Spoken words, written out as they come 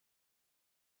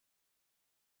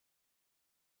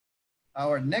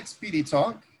Our next PD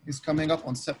talk is coming up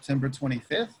on September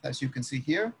 25th, as you can see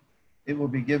here. It will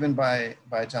be given by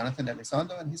Jonathan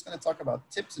Elizondo, and he's going to talk about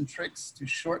tips and tricks to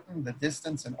shorten the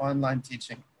distance in online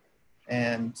teaching.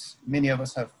 And many of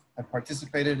us have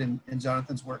participated in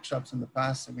Jonathan's workshops in the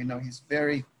past, and we know he's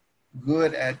very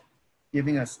good at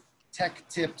giving us tech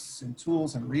tips and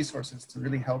tools and resources to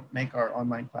really help make our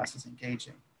online classes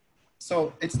engaging.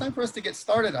 So it's time for us to get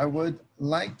started. I would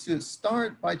like to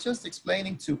start by just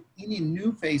explaining to any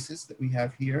new faces that we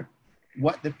have here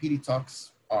what the PD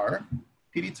Talks are.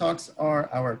 PD Talks are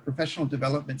our professional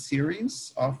development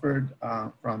series offered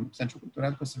from Centro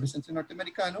Costarricense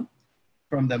Norteamericano,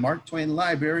 from the Mark Twain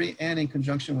Library, and in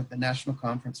conjunction with the National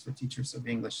Conference for Teachers of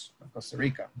English of Costa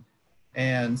Rica.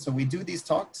 And so we do these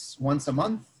talks once a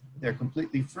month. They're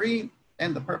completely free,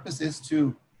 and the purpose is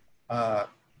to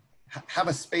have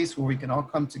a space where we can all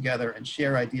come together and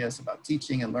share ideas about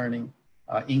teaching and learning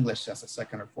English as a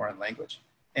second or foreign language.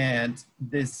 And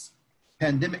this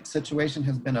pandemic situation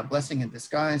has been a blessing in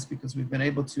disguise because we've been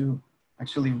able to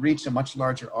actually reach a much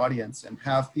larger audience and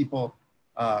have people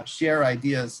share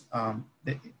ideas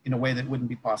in a way that wouldn't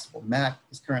be possible. Matt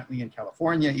is currently in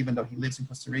California, even though he lives in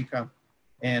Costa Rica.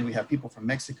 And we have people from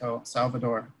Mexico,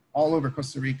 Salvador, all over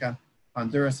Costa Rica,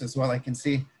 Honduras as well, I can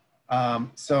see.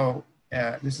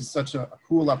 This is such a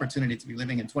cool opportunity to be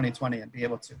living in 2020 and be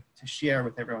able to share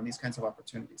with everyone these kinds of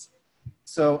opportunities.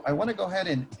 So I want to go ahead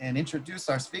and introduce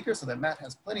our speaker so that Matt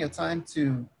has plenty of time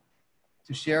to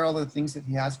share all the things that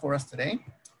he has for us today.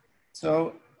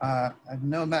 So I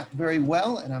know Matt very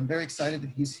well, and I'm very excited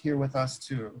that he's here with us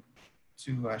to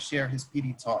share his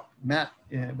PD talk. Matt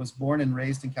was born and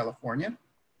raised in California,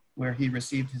 where he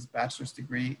received his bachelor's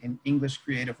degree in English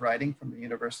creative writing from the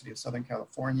University of Southern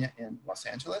California in Los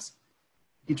Angeles.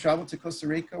 He traveled to Costa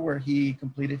Rica, where he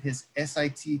completed his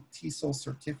SIT TESOL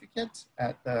certificate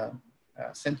at the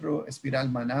Centro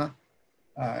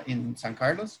in San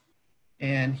Carlos.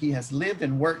 And he has lived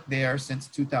and worked there since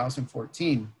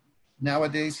 2014.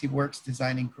 Nowadays, he works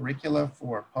designing curricula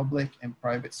for public and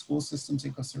private school systems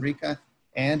in Costa Rica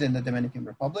and in the Dominican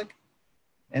Republic.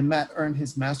 And Matt earned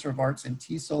his Master of Arts in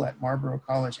TESOL at Marlborough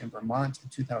College in Vermont in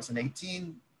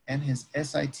 2018 and his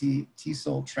SIT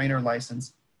TESOL trainer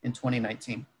license in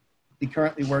 2019. He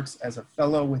currently works as a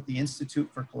fellow with the Institute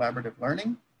for Collaborative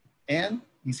Learning, and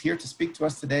he's here to speak to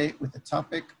us today with the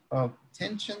topic of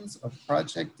tensions of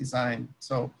project design.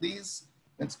 So please,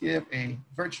 let's give a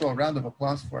virtual round of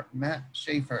applause for Matt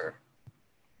Schaefer.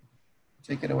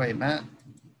 Take it away, Matt.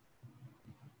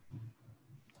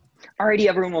 Alrighty,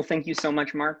 everyone. Well, thank you so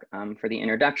much, Mark, for the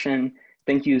introduction.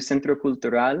 Thank you, Centro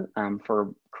Cultural,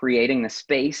 for creating the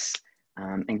space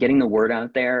and getting the word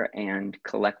out there and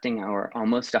collecting our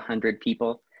almost 100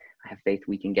 people. I have faith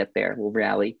we can get there. We'll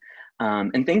rally.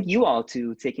 And thank you all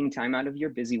to taking time out of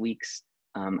your busy weeks.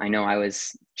 I know I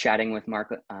was chatting with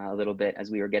Mark a little bit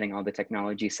as we were getting all the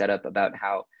technology set up about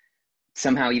how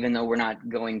somehow, even though we're not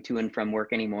going to and from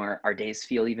work anymore, our days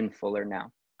feel even fuller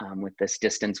now with this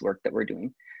distance work that we're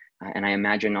doing. And I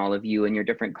imagine all of you in your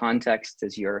different contexts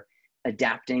as you're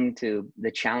adapting to the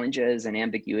challenges and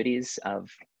ambiguities of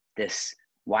this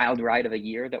wild ride of a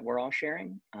year that we're all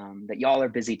sharing, that y'all are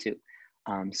busy too.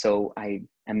 So I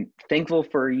am thankful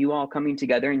for you all coming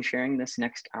together and sharing this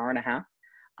next hour and a half.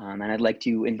 And I'd like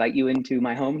to invite you into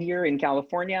my home here in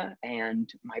California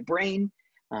and my brain.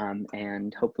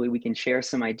 And hopefully we can share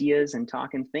some ideas and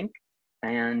talk and think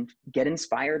and get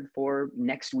inspired for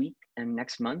next week and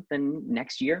next month and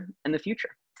next year and the future.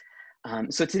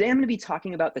 So today I'm going to be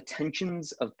talking about the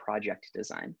tensions of project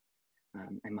design.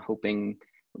 I'm hoping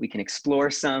we can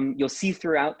explore some. You'll see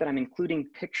throughout that I'm including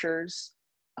pictures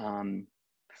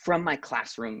from my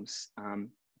classrooms. And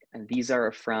these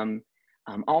are from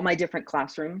all my different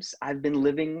classrooms. I've been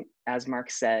living, as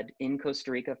Mark said, in Costa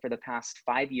Rica for the past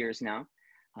 5 years now.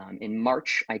 In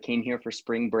March, I came here for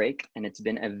spring break, and it's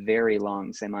been a very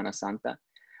long Semana Santa.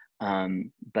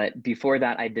 But before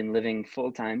that, I'd been living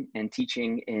full-time and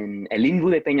teaching in El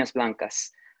Limbu de Peñas Blancas,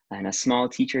 in a small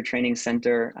teacher training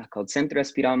center called Centro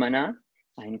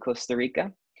in Costa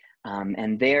Rica.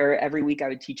 And there, every week, I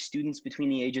would teach students between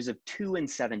the ages of 2 and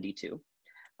 72.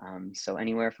 So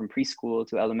anywhere from preschool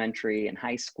to elementary and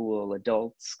high school,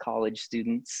 adults, college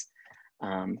students,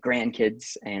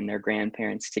 grandkids and their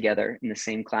grandparents together in the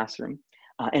same classroom.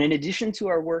 And in addition to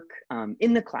our work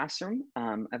in the classroom,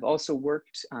 I've also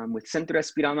worked with Centro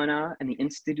and the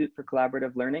Institute for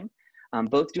Collaborative Learning,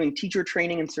 both doing teacher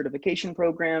training and certification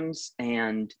programs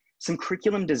and some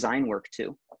curriculum design work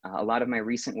too. A lot of my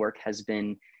recent work has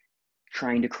been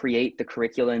trying to create the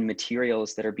curricula and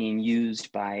materials that are being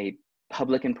used by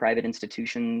public and private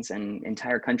institutions and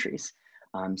entire countries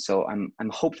So I'm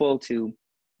hopeful to,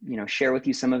 share with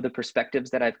you some of the perspectives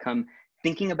that I've come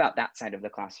thinking about that side of the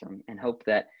classroom, and hope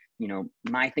that,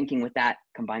 my thinking with that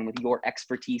combined with your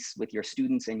expertise with your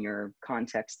students and your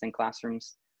contexts and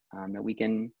classrooms, that we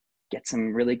can get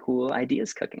some really cool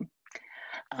ideas cooking.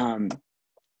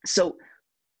 So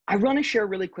I want to share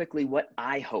really quickly what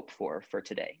I hope for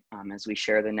today, as we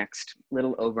share the next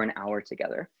little over an hour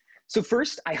together. So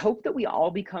first, I hope that we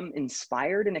all become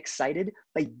inspired and excited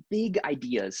by big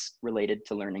ideas related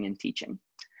to learning and teaching.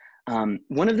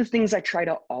 One of the things I try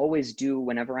to always do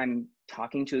whenever I'm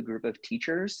talking to a group of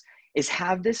teachers is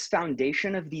have this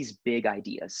foundation of these big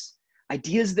ideas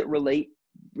that relate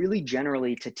really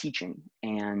generally to teaching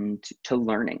and to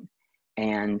learning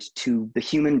and to the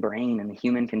human brain and the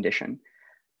human condition.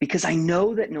 Because I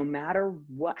know that no matter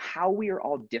how we are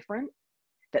all different,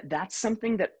 that's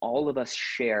something that all of us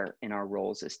share in our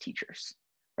roles as teachers,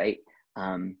 right?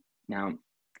 Now,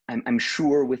 I'm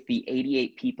sure with the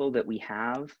 88 people that we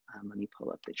have, let me pull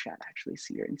up the chat actually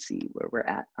and see where we're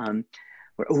at.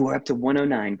 We're up to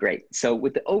 109, great. So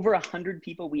with the over 100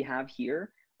 people we have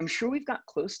here, I'm sure we've got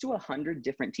close to 100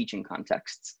 different teaching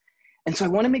contexts. And so I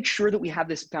wanna make sure that we have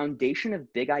this foundation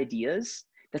of big ideas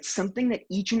that's something that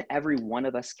each and every one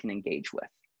of us can engage with.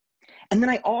 And then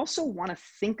I also want to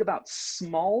think about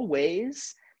small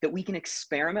ways that we can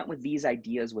experiment with these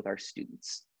ideas with our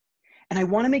students. And I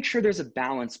want to make sure there's a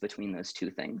balance between those two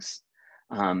things.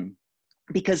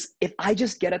 Because if I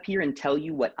just get up here and tell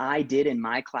you what I did in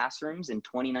my classrooms in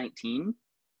 2019,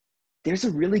 there's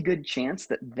a really good chance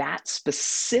that that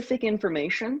specific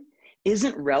information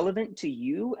isn't relevant to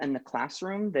you and the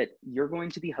classroom that you're going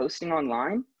to be hosting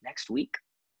online next week,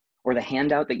 or the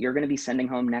handout that you're going to be sending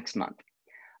home next month.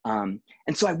 And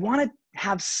so I want to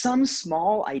have some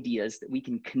small ideas that we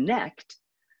can connect.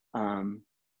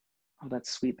 Oh,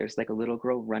 that's sweet. There's like a little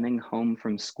girl running home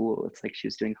from school. It's like she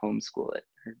was doing homeschool at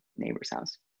her neighbor's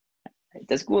house.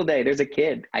 It's a school day. There's a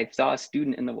kid. I saw a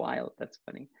student in the wild. That's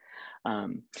funny.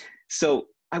 So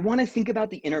I want to think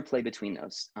about the interplay between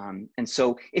those. And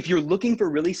so if you're looking for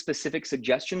really specific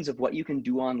suggestions of what you can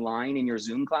do online in your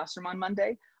Zoom classroom on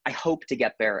Monday, I hope to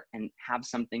get there and have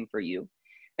something for you.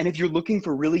 And if you're looking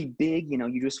for really big,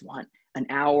 you just want an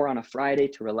hour on a Friday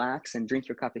to relax and drink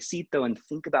your cafecito and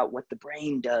think about what the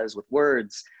brain does with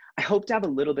words, I hope to have a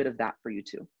little bit of that for you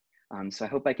too. So I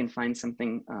hope I can find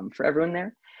something for everyone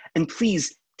there. And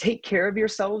please take care of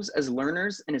yourselves as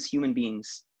learners and as human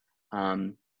beings.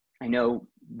 I know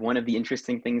one of the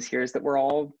interesting things here is that we're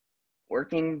all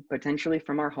working potentially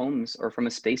from our homes or from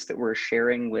a space that we're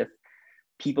sharing with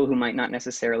people who might not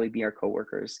necessarily be our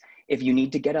coworkers. If you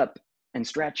need to get up and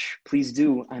stretch, please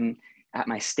do. I'm at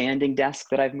my standing desk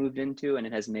that I've moved into, and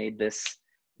it has made this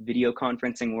video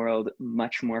conferencing world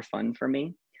much more fun for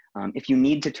me. If you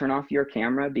need to turn off your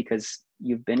camera because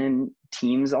you've been in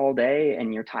Teams all day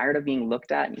and you're tired of being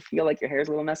looked at and you feel like your hair's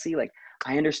a little messy, like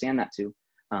I understand that too.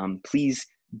 Please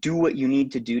do what you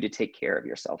need to do to take care of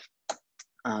yourself.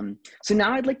 So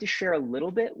now I'd like to share a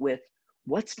little bit with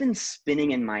what's been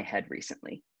spinning in my head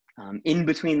recently. In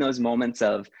between those moments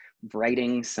of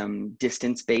writing some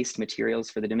distance-based materials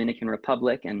for the Dominican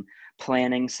Republic and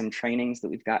planning some trainings that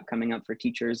we've got coming up for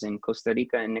teachers in Costa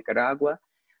Rica and Nicaragua,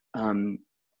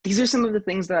 these are some of the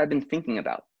things that I've been thinking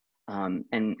about,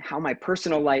 and how my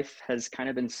personal life has kind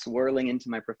of been swirling into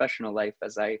my professional life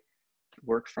as I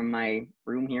work from my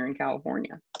room here in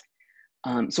California.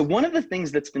 So one of the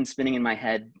things that's been spinning in my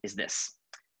head is this.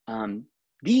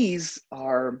 These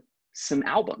are some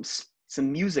albums,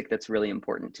 some music that's really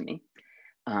important to me.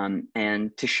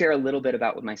 And to share a little bit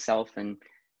about with myself and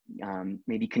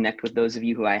maybe connect with those of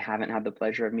you who I haven't had the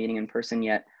pleasure of meeting in person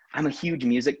yet, I'm a huge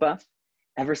music buff.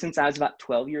 Ever since I was about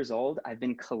 12 years old, I've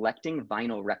been collecting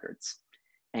vinyl records.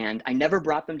 And I never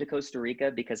brought them to Costa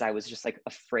Rica because I was just like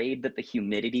afraid that the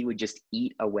humidity would just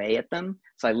eat away at them.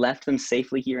 So I left them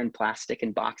safely here in plastic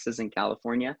and boxes in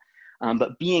California.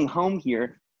 But being home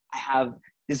here, I have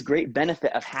this great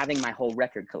benefit of having my whole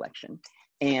record collection.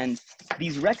 And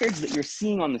these records that you're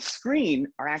seeing on the screen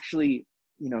are actually,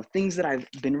 things that I've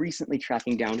been recently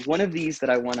tracking down. One of these that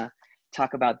I want to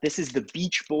talk about, this is the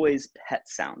Beach Boys' Pet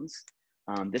Sounds.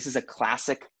 This is a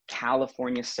classic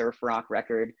California surf rock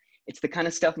record. It's the kind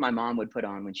of stuff my mom would put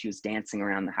on when she was dancing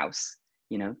around the house.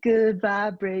 Good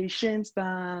vibrations,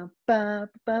 ba, ba,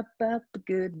 ba, ba, ba,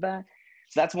 goodbye.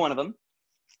 So that's one of them.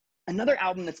 Another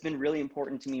album that's been really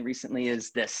important to me recently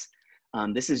is this.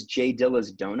 This is Jay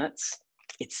Dilla's Donuts.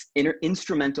 It's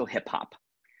instrumental hip hop.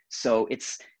 So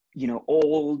it's,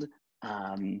 old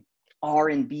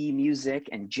R&B music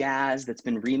and jazz that's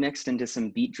been remixed into some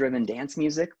beat-driven dance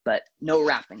music, but no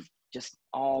rapping, just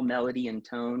all melody and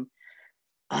tone.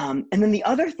 And then the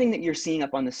other thing that you're seeing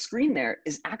up on the screen there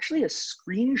is actually a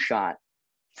screenshot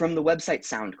from the website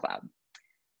SoundCloud.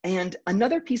 And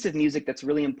another piece of music that's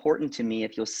really important to me,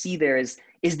 if you'll see there, is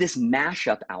this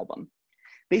mashup album.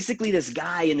 Basically, this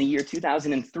guy in the year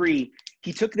 2003,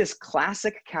 he took this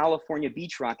classic California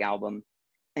beach rock album,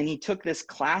 and he took this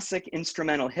classic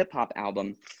instrumental hip hop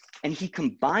album, and he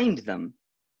combined them,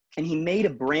 and he made a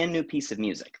brand new piece of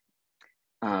music.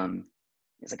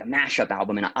 It's like a mashup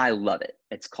album, and I love it.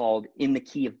 It's called In the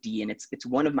Key of D, and it's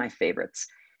one of my favorites.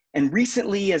 And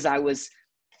recently, as I was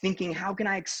thinking, how can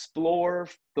I explore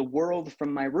the world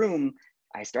from my room,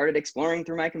 I started exploring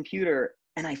through my computer,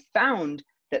 and I found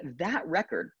that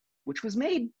record, which was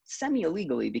made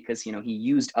semi-illegally because, you know, he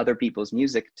used other people's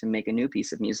music to make a new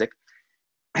piece of music,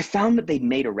 I found that they'd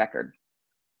made a record,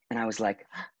 and I was like,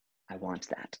 I want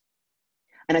that.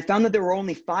 And I found that there were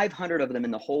only 500 of them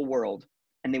in the whole world,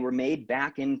 and they were made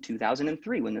back in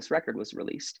 2003 when this record was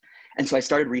released. And so I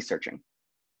started researching.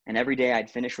 And every day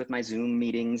I'd finish with my Zoom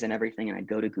meetings and everything, and I'd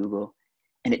go to Google.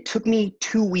 And it took me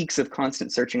 2 weeks of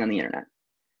constant searching on the internet.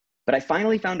 But I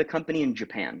finally found a company in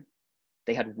Japan.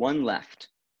 They had one left.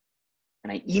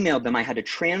 And I emailed them. I had to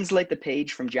translate the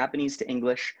page from Japanese to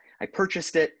English. I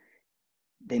purchased it.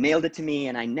 They mailed it to me,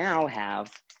 and I now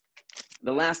have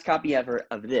the last copy ever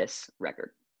of this record.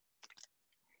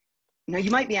 Now, you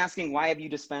might be asking, why have you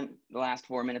just spent the last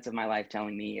 4 minutes of my life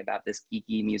telling me about this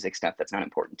geeky music stuff that's not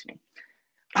important to me?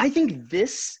 I think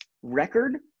this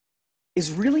record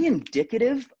is really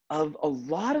indicative of a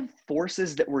lot of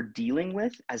forces that we're dealing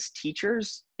with as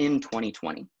teachers in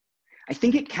 2020. I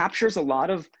think it captures a lot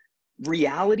of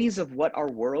realities of what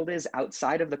our world is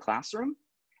outside of the classroom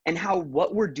and how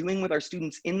what we're doing with our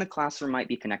students in the classroom might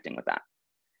be connecting with that.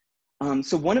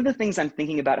 So one of the things I'm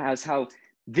thinking about is how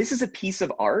this is a piece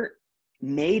of art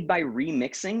made by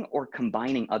remixing or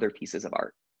combining other pieces of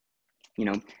art. You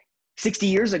know, 60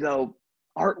 years ago,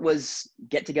 art was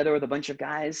get together with a bunch of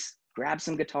guys, grab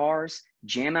some guitars,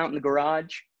 jam out in the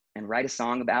garage, and write a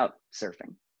song about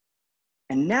surfing.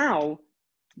 And now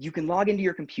you can log into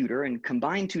your computer and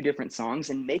combine two different songs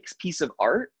and make a piece of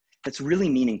art that's really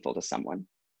meaningful to someone.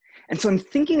 And so I'm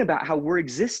thinking about how we're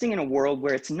existing in a world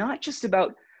where it's not just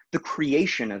about the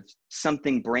creation of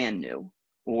something brand new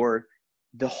or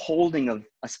the holding of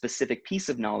a specific piece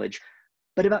of knowledge,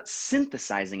 but about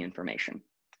synthesizing information.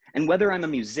 And whether I'm a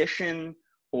musician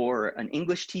or an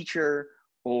English teacher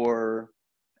or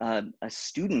a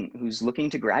student who's looking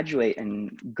to graduate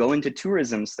and go into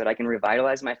tourism so that I can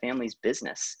revitalize my family's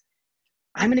business,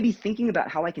 I'm going to be thinking about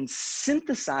how I can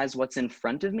synthesize what's in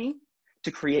front of me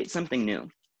to create something new.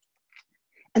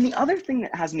 And the other thing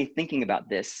that has me thinking about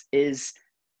this is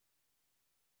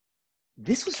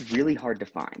this was really hard to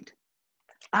find.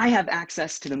 I have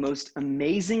access to the most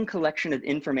amazing collection of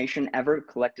information ever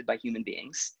collected by human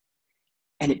beings.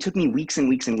 And it took me weeks and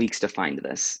weeks and weeks to find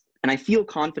this. And I feel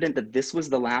confident that this was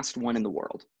the last one in the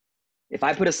world. If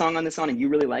I put a song on this on and you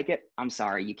really like it, I'm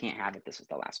sorry, you can't have it. This was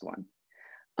the last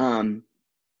one.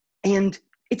 And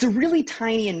it's a really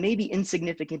tiny and maybe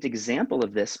insignificant example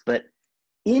of this, but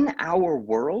in our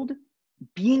world,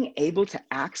 being able to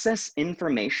access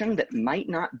information that might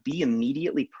not be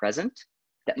immediately present,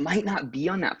 that might not be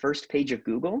on that first page of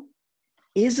Google,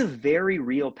 is a very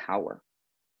real power.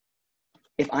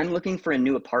 If I'm looking for a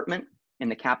new apartment in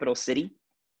the capital city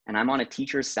and I'm on a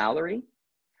teacher's salary,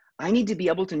 I need to be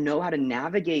able to know how to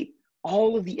navigate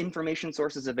all of the information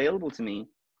sources available to me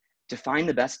to find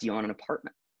the best deal on an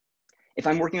apartment. If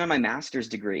I'm working on my master's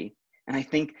degree and I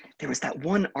think there was that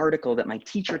one article that my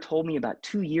teacher told me about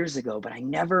 2 years ago, but I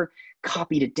never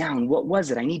copied it down. What was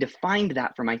it? I need to find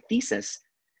that for my thesis.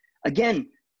 Again,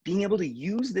 being able to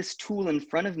use this tool in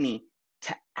front of me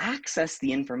to access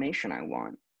the information I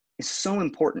want is so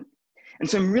important. And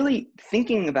so I'm really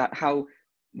thinking about how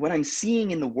what I'm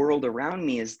seeing in the world around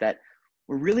me is that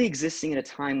we're really existing at a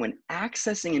time when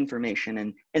accessing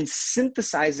information and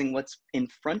synthesizing what's in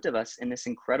front of us in this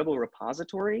incredible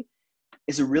repository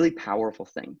is a really powerful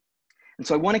thing. And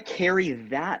so I want to carry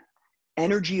that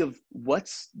energy of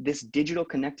what's this digital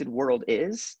connected world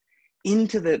is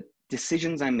into the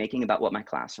decisions I'm making about what my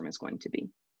classroom is going to be.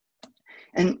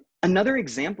 And another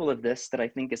example of this that I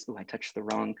think is, oh, I touched the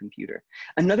wrong computer.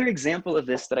 Another example of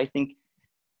this that I think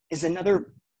is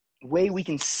another way we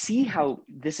can see how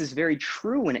this is very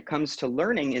true when it comes to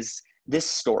learning is this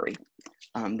story.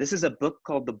 This is a book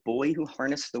called The Boy Who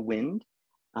Harnessed the Wind.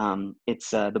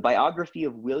 It's the biography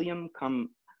of William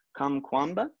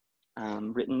Kamkwamba,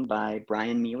 written by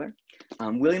Brian Mueller.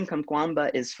 William Kamkwamba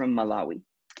is from Malawi.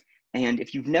 And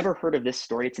if you've never heard of this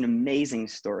story, it's an amazing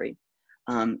story.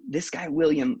 This guy,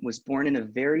 William, was born in a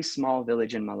very small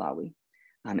village in Malawi.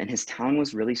 and his town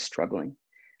was really struggling.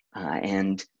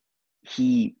 And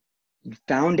he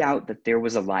found out that there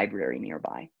was a library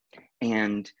nearby,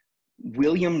 and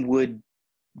William would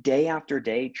day after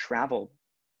day travel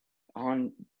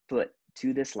on foot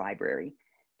to this library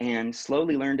and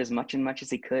slowly learned as much as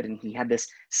he could. And he had this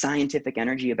scientific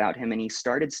energy about him, and he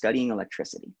started studying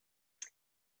electricity.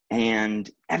 And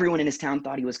everyone in his town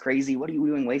thought he was crazy. What are you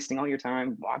doing, wasting all your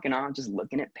time walking on, just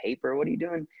looking at paper? What are you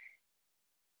doing?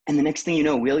 And the next thing you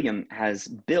know, William has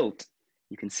built,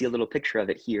 you can see a little picture of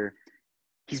it here,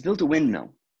 he's built a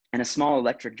windmill and a small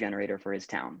electric generator for his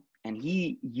town. And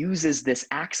he uses this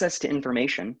access to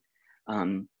information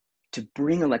to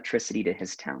bring electricity to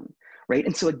his town, right?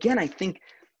 And so again, I think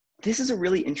this is a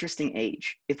really interesting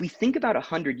age. If we think about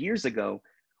 100 years ago,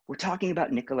 we're talking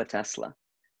about Nikola Tesla.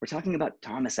 We're talking about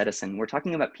Thomas Edison. We're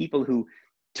talking about people who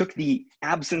took the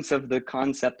absence of the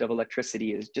concept of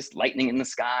electricity as just lightning in the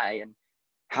sky, and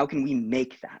how can we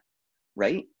make that,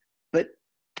 right? But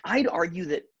I'd argue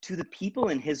that to the people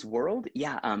in his world,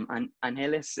 yeah,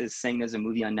 Angeles is saying there's a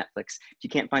movie on Netflix. If you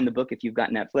can't find the book, if you've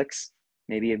got Netflix,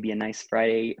 maybe it'd be a nice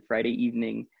Friday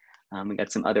evening. We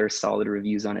got some other solid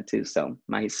reviews on it too. So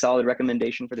my solid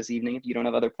recommendation for this evening, if you don't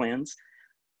have other plans.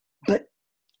 But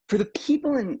for the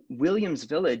people in Williams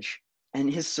Village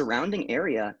and his surrounding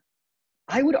area,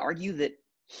 I would argue that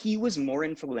he was more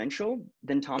influential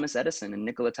than Thomas Edison and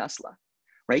Nikola Tesla,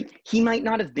 right? He might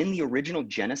not have been the original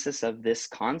genesis of this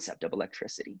concept of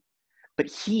electricity, but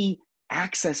he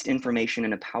accessed information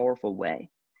in a powerful way.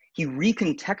 He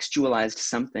recontextualized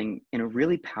something in a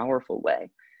really powerful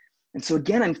way. And so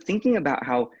again, I'm thinking about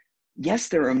how, yes,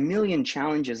 there are a million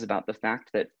challenges about the fact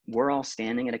that we're all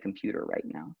standing at a computer right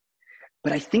now.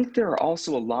 But I think there are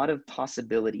also a lot of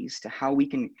possibilities to how we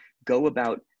can go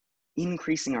about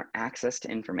increasing our access to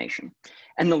information.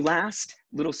 And the last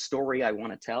little story I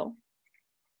want to tell,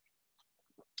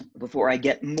 before I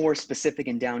get more specific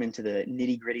and down into the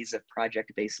nitty-gritties of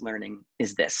project-based learning,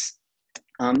 is this.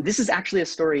 This is actually a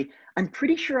story, I'm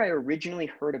pretty sure I originally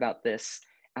heard about this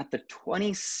at the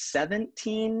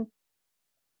 2017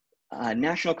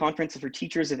 National Conference for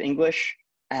Teachers of English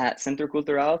at Centro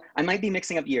Cultural. I might be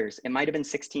mixing up years. It might have been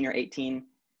 16 or 18.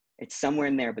 It's somewhere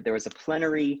in there, but there was a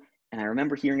plenary, and I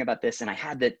remember hearing about this, and I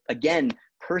had to, again,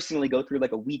 personally go through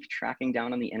like a week tracking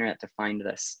down on the internet to find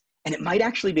this. And it might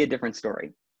actually be a different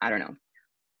story. I don't know.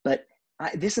 But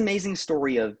this amazing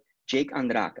story of Jake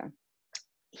Andraka,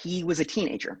 he was a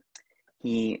teenager.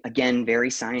 He, again, very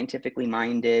scientifically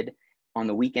minded. On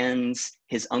the weekends,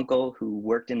 his uncle, who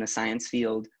worked in the science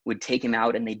field, would take him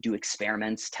out and they'd do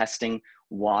experiments, testing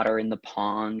water in the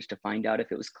pond to find out if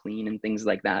it was clean and things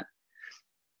like that.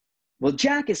 Well,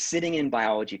 Jack is sitting in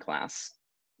biology class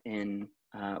when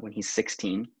he's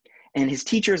 16, and his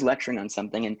teacher's lecturing on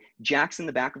something, and Jack's in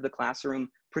the back of the classroom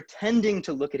pretending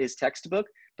to look at his textbook,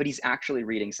 but he's actually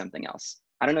reading something else.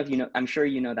 I don't know if you know, I'm sure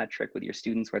you know that trick with your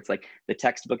students where it's like the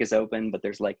textbook is open, but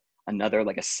there's like another,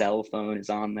 like a cell phone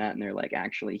is on that and they're like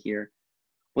actually here.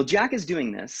 Well, Jack is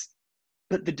doing this,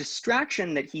 but the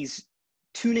distraction that he's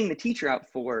tuning the teacher out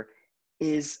for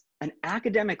is an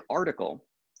academic article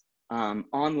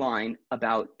online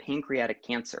about pancreatic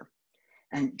cancer.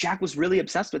 And Jack was really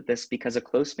obsessed with this because a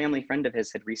close family friend of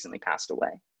his had recently passed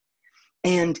away.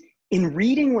 And in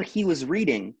reading what he was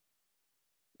reading,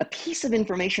 a piece of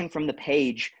information from the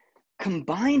page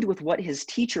combined with what his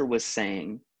teacher was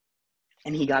saying,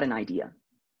 and he got an idea.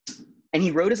 And he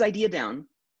wrote his idea down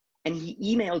and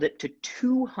he emailed it to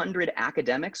 200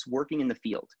 academics working in the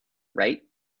field, right?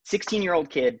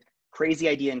 16-year-old kid, crazy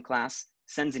idea in class,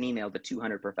 sends an email to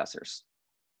 200 professors.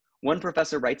 One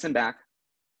professor writes him back,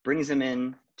 brings him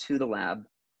in to the lab,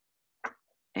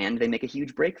 and they make a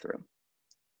huge breakthrough.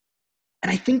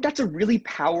 And I think that's a really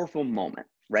powerful moment,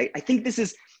 right? I think this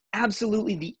is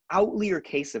absolutely the outlier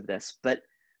case of this, but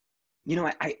you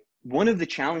know, one of the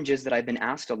challenges that I've been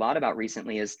asked a lot about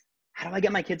recently is, how do I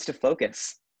get my kids to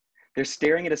focus? They're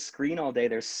staring at a screen all day.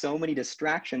 There's so many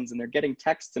distractions and they're getting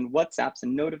texts and WhatsApps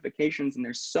and notifications and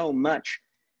there's so much.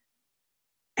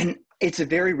 And it's a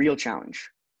very real challenge.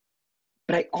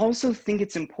 But I also think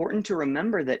it's important to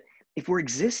remember that if we're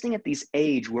existing at this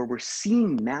age where we're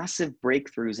seeing massive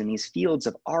breakthroughs in these fields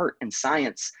of art and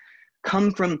science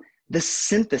come from the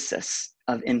synthesis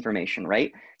of information,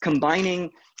 right? Combining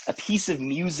a piece of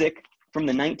music from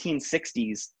the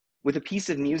 1960s with a piece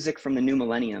of music from the new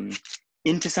millennium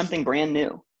into something brand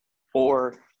new,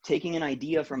 or taking an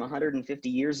idea from 150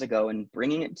 years ago and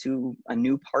bringing it to a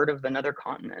new part of another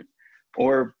continent,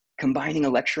 or combining a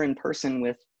lecture in person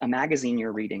with a magazine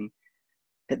you're reading.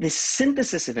 That this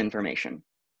synthesis of information,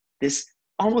 this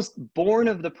almost born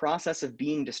of the process of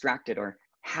being distracted or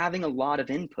having a lot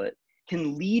of input,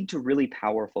 can lead to really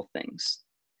powerful things,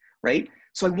 right?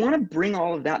 So I want to bring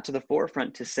all of that to the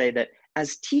forefront to say that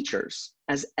as teachers,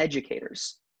 as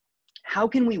educators, how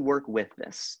can we work with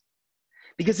this?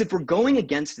 Because if we're going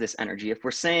against this energy, if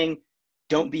we're saying,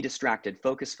 don't be distracted,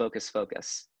 focus, focus,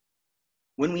 focus,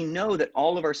 when we know that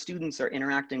all of our students are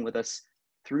interacting with us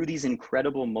through these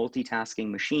incredible multitasking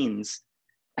machines,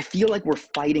 I feel like we're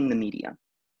fighting the media,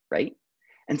 right?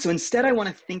 And so instead, I want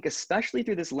to think, especially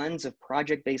through this lens of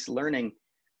project-based learning,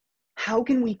 how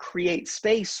can we create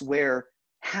space where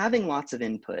having lots of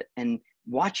input and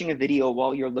watching a video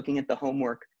while you're looking at the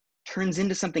homework turns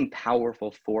into something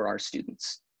powerful for our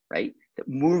students, right? That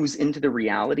moves into the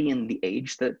reality and the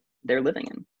age that they're living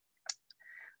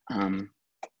in.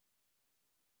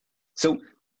 So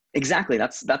exactly,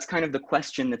 that's kind of the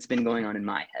question that's been going on in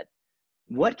my head.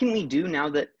 What can we do now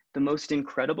that the most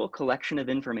incredible collection of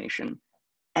information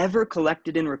ever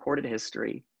collected in recorded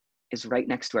history is right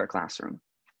next to our classroom?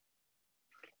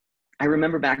 I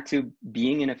remember back to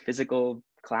being in a physical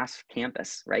class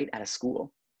campus, right, at a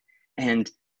school, and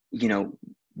you know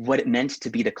what it meant to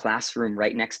be the classroom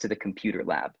right next to the computer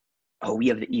lab. Oh, we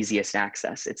have the easiest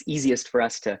access. It's easiest for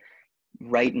us to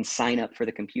write and sign up for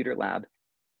the computer lab.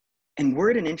 And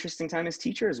we're at an interesting time as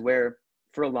teachers where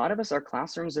for a lot of us, our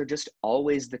classrooms are just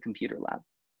always the computer lab,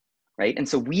 right? And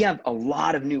so we have a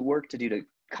lot of new work to do to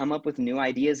come up with new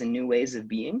ideas and new ways of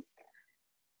being.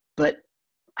 But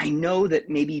I know that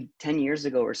maybe 10 years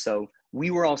ago or so, we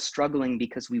were all struggling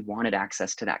because we wanted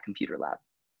access to that computer lab.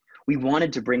 We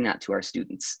wanted to bring that to our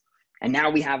students. And now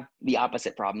we have the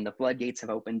opposite problem. The floodgates have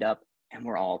opened up and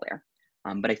we're all there.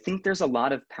 But I think there's a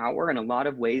lot of power and a lot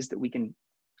of ways that we can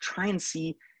try and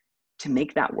see to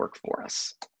make that work for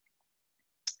us.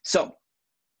 So,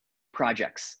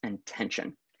 projects and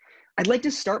tension. I'd like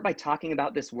to start by talking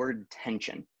about this word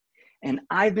tension. And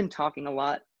I've been talking a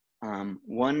lot.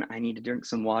 One, I need to drink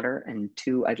some water. And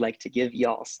two, I'd like to give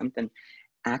y'all something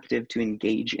active to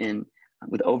engage in.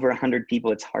 With over 100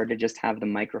 people, it's hard to just have the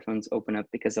microphones open up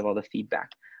because of all the feedback.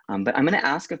 But I'm gonna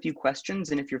ask a few questions,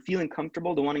 and if you're feeling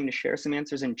comfortable to wanting to share some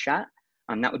answers in chat,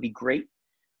 that would be great.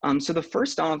 So the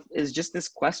first off is just this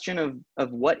question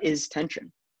of what is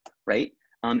tension, right?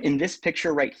 In this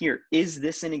picture right here, is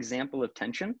this an example of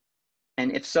tension?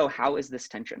 And if so, how is this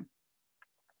tension?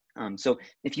 So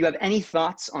if you have any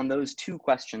thoughts on those two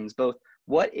questions, both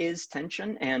what is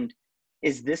tension and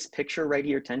is this picture right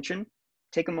here tension?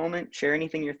 Take a moment, share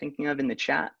anything you're thinking of in the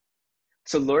chat.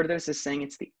 So Lourdes is saying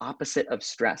it's the opposite of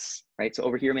stress, right? So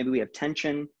over here, maybe we have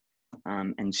tension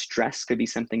and stress could be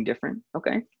something different.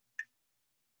 Okay.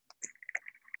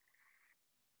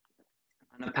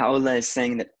 Ana Paula is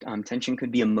saying that tension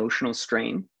could be emotional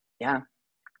strain. Yeah.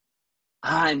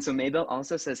 And so Mabel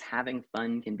also says having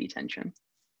fun can be tension.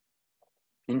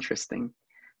 Interesting.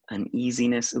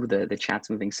 Uneasiness. Ooh, the chat's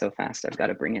moving so fast. I've got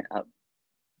to bring it up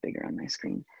bigger on my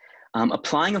screen.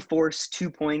 Applying a force, 2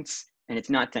 points, and it's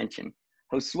not tension.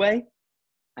 Josue,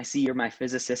 I see you're my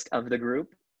physicist of the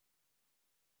group.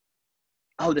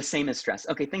 Oh, the same as stress.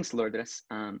 Okay, thanks, Lourdes.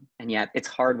 And yeah, it's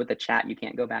hard with the chat. You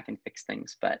can't go back and fix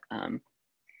things. But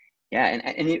yeah,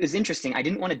 and it was interesting. I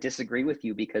didn't want to disagree with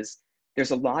you because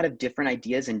there's a lot of different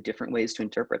ideas and different ways to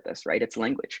interpret this, right? It's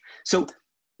language. So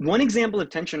one example of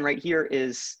tension right here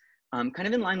is kind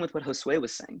of in line with what Josue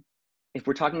was saying. If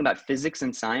we're talking about physics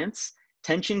and science,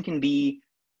 tension can be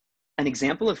an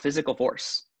example of physical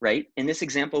force, right? In this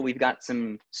example, we've got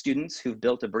some students who've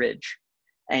built a bridge,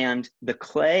 and the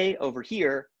clay over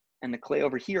here and the clay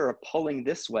over here are pulling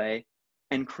this way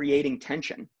and creating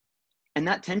tension. And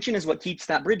that tension is what keeps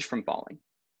that bridge from falling,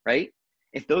 right?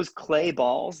 If those clay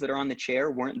balls that are on the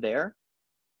chair weren't there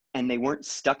and they weren't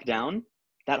stuck down,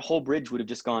 that whole bridge would have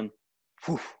just gone,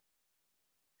 whew.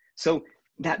 So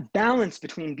that balance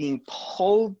between being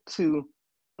pulled to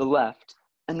the left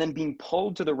and then being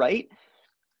pulled to the right,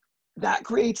 that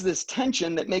creates this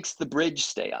tension that makes the bridge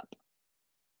stay up.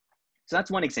 So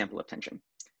that's one example of tension.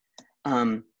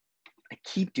 I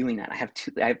keep doing that. I have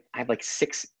two, I have like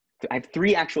six, I have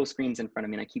 3 actual screens in front of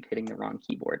me and I keep hitting the wrong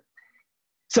keyboard.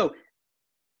 So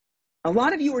a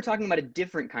lot of you were talking about a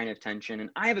different kind of tension,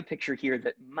 and I have a picture here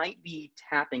that might be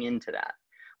tapping into that.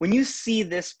 When you see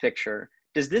this picture,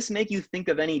 does this make you think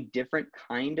of any different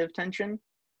kind of tension?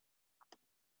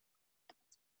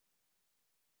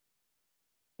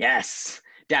 Yes,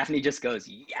 Daphne just goes,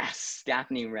 yes,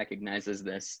 Daphne recognizes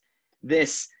this.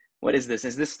 This, what is this?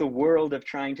 Is this the world of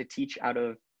trying to teach out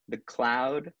of the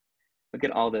cloud? Look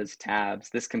at all those tabs.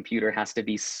 This computer has to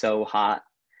be so hot.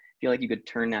 I feel like you could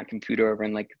turn that computer over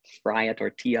and like fry a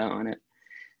tortilla on it.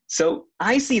 So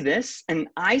I see this, and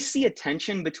I see a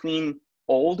tension between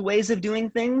old ways of doing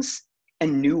things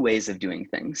and new ways of doing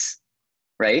things.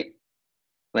 right?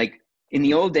 Like in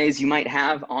the old days, you might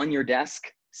have on your desk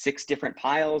 6 different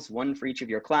piles, one for each of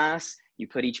your class. You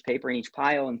put each paper in each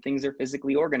pile and things are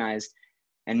physically organized.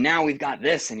 And now we've got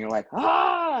this and you're like,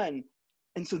 ah!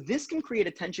 And so this can create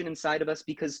a tension inside of us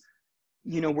because,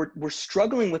 you know, we're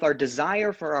struggling with our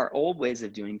desire for our old ways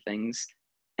of doing things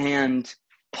and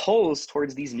pulls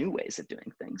towards these new ways of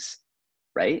doing things,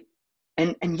 right?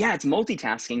 And yeah, it's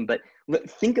multitasking, but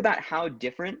think about how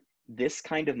different this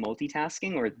kind of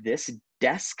multitasking or this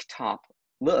desktop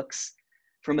looks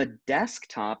from a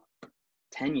desktop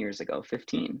 10 years ago,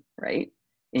 15, right?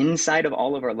 Inside of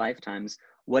all of our lifetimes,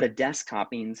 what a desktop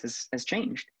means has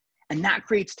changed. And that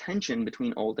creates tension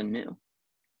between old and new.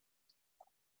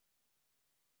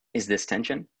 Is this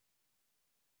tension?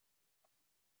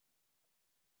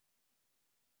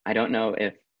 I don't know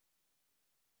if,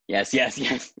 yes.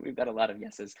 We've got a lot of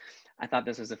yeses. I thought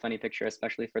this was a funny picture,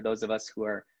 especially for those of us who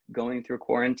are going through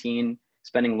quarantine,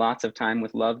 spending lots of time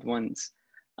with loved ones.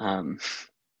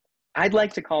 I'd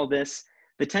like to call this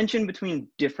the tension between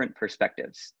different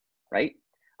perspectives, right?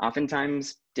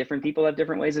 Oftentimes, different people have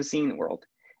different ways of seeing the world,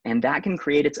 and that can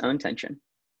create its own tension,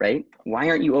 right? Why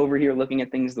aren't you over here looking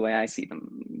at things the way I see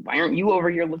them? Why aren't you over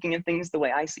here looking at things the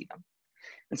way I see them?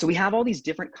 And so we have all these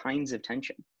different kinds of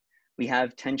tension. We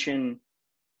have tension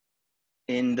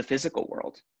in the physical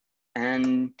world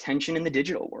and tension in the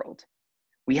digital world.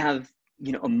 We have,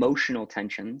 you know, emotional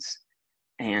tensions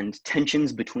and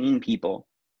tensions between people.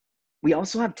 We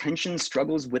also have tension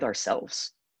struggles with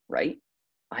ourselves, right?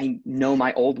 I know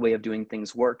my old way of doing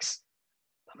things works,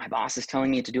 but my boss is telling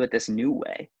me to do it this new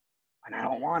way, and I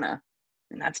don't wanna,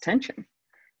 and that's tension.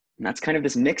 And that's kind of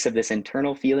this mix of this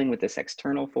internal feeling with this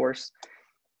external force.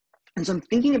 And so I'm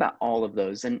thinking about all of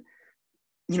those, and,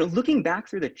 you know, looking back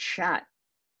through the chat,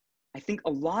 I think a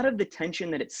lot of the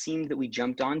tension that it seemed that we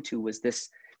jumped onto was this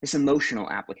emotional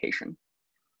application.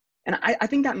 And I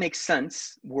think that makes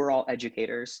sense. We're all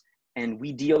educators, and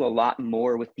we deal a lot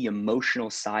more with the emotional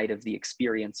side of the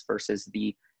experience versus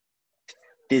the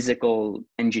physical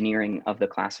engineering of the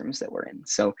classrooms that we're in.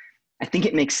 So I think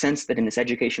it makes sense that in this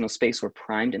educational space, we're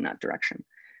primed in that direction.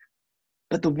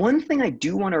 But the one thing I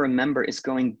do want to remember is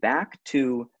going back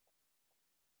to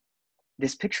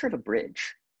this picture of a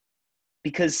bridge.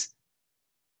 Because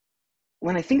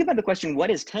when I think about the question, what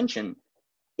is tension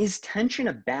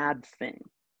a bad thing?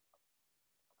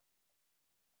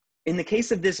 In the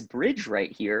case of this bridge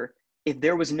right here, if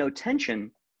there was no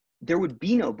tension, there would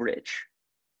be no bridge,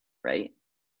 right?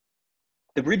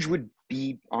 The bridge would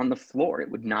be on the floor.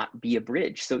 It would not be a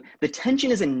bridge. So the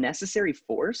tension is a necessary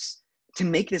force to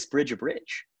make this bridge a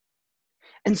bridge.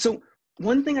 And so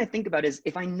one thing I think about is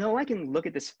if I know I can look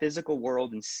at this physical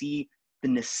world and see the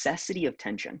necessity of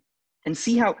tension and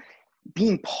see how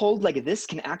being pulled like this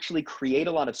can actually create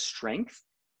a lot of strength,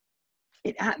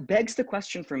 it begs the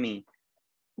question for me,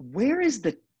 where is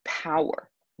the power?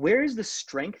 Where is the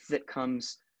strength that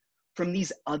comes from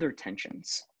these other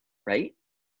tensions, right?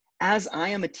 As I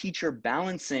am a teacher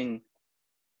balancing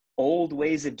old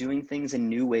ways of doing things and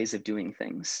new ways of doing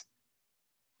things,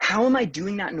 how am I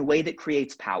doing that in a way that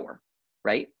creates power,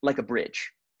 right? Like a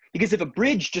bridge. Because if a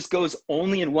bridge just goes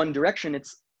only in one direction,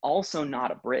 it's also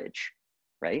not a bridge,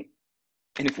 right?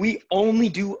 And if we only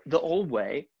do the old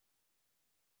way,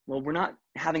 well, we're not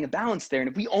having a balance there. And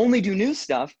if we only do new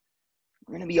stuff,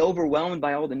 we're going to be overwhelmed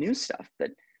by all the new stuff.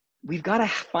 But we've got to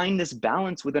find this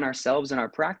balance within ourselves and our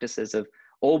practices of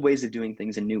old ways of doing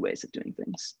things and new ways of doing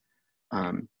things.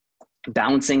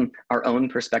 Balancing our own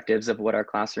perspectives of what our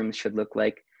classrooms should look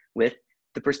like with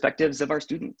the perspectives of our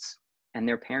students and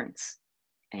their parents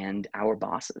and our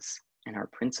bosses and our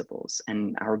principals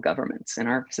and our governments and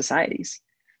our societies,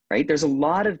 right? There's a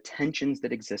lot of tensions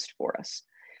that exist for us.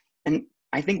 And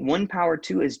I think one power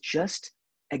too is just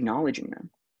acknowledging them,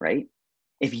 right?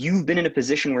 If you've been in a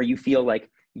position where you feel like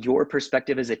your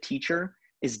perspective as a teacher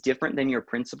is different than your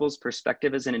principal's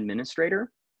perspective as an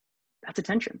administrator, that's a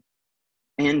tension.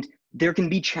 And there can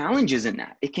be challenges in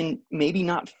that. It can maybe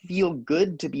not feel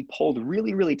good to be pulled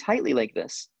really, really tightly like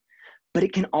this, but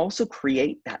it can also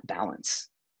create that balance.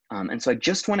 And so I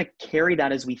just want to carry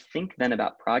that as we think then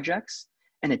about projects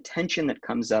and a tension that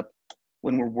comes up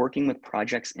when we're working with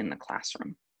projects in the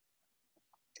classroom.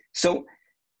 So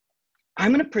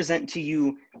I'm going to present to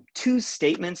you 2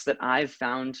 statements that I've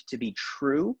found to be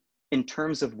true in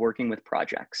terms of working with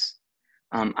projects.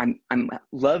 I'm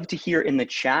love to hear in the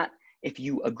chat if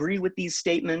you agree with these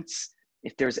statements,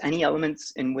 if there's any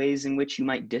elements and ways in which you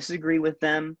might disagree with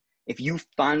them, if you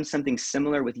find something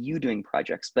similar with you doing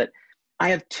projects. But I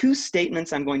have 2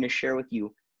 statements I'm going to share with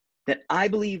you that I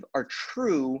believe are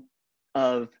true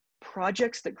of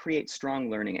projects that create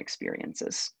strong learning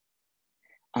experiences.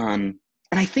 And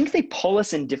I think they pull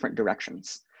us in different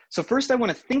directions. So first I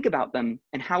want to think about them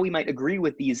and how we might agree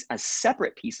with these as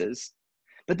separate pieces,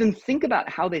 but then think about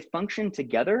how they function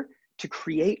together to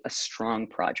create a strong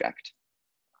project.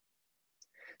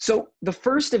 So the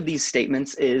first of these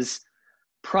statements is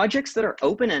projects that are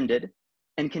open-ended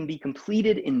and can be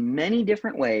completed in many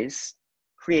different ways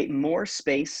create more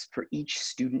space for each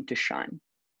student to shine.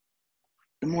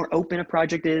 The more open a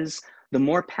project is, the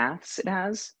more paths it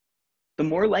has, the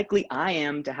more likely I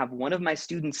am to have one of my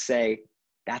students say,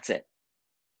 that's it.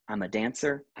 I'm a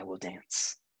dancer, I will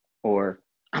dance. Or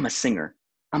I'm a singer,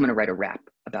 I'm gonna write a rap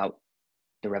about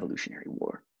the Revolutionary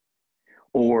War.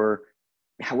 Or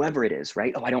however it is,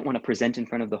 right? Oh, I don't wanna present in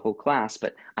front of the whole class,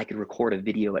 but I could record a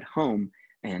video at home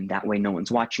and that way no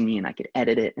one's watching me and I could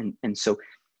edit it. And so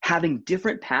having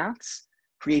different paths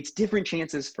creates different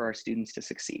chances for our students to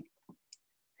succeed.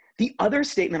 The other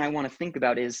statement I wanna think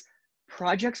about is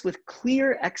projects with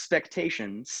clear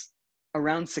expectations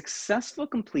around successful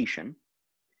completion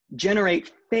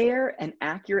generate fair and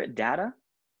accurate data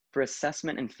for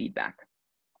assessment and feedback.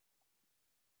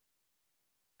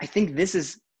 I think this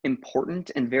is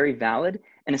important and very valid,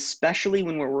 and especially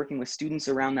when we're working with students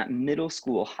around that middle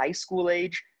school, high school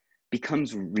age,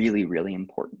 becomes really, really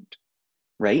important,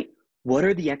 right? What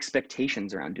are the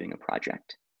expectations around doing a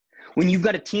project? When you've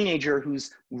got a teenager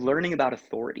who's learning about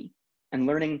authority and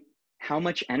learning how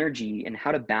much energy and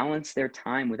how to balance their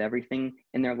time with everything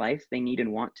in their life they need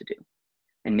and want to do.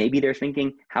 And maybe they're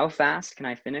thinking, how fast can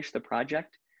I finish the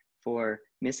project for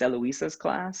Miss Eloisa's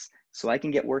class so I can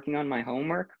get working on my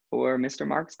homework for Mr.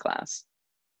 Mark's class,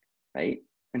 right?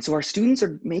 And so our students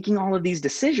are making all of these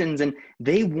decisions and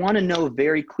they want to know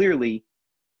very clearly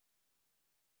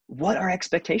what our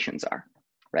expectations are,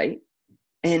 right?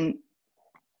 And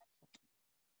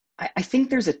I think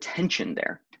there's a tension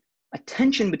there, a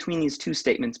tension between these two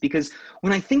statements, because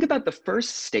when I think about the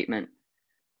first statement,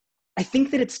 I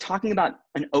think that it's talking about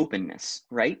an openness,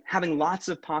 right? Having lots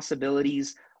of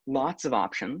possibilities, lots of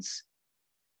options.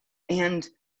 And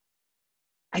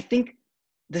I think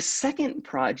the second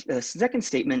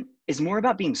statement is more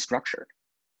about being structured,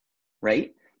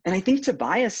 right? And I think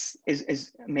Tobias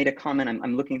is made a comment,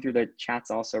 I'm looking through the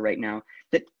chats also right now,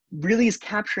 that really is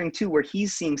capturing too where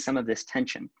he's seeing some of this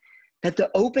tension, that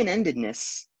the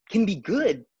open-endedness can be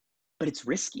good, but it's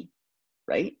risky,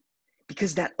 right?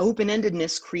 Because that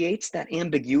open-endedness creates that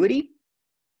ambiguity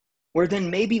where then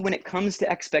maybe when it comes to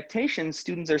expectations,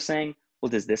 students are saying, well,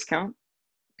 does this count?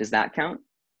 Does that count?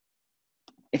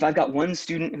 If I've got one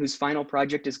student whose final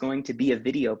project is going to be a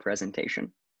video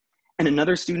presentation, and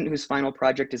another student whose final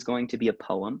project is going to be a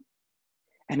poem,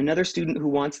 and another student who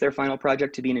wants their final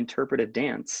project to be an interpretive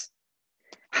dance,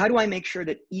 how do I make sure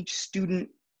that each student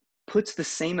puts the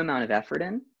same amount of effort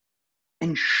in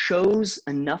and shows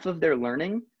enough of their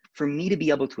learning for me to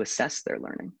be able to assess their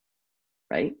learning,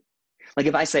 right? Like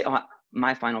if I say, oh,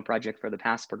 my final project for the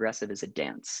past progressive is a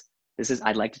dance.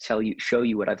 I'd like to show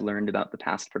you what I've learned about the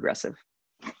past progressive.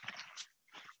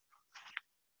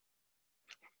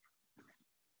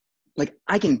 Like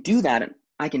I can do that and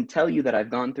I can tell you that I've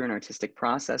gone through an artistic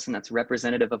process and that's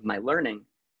representative of my learning,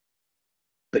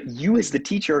 but you as the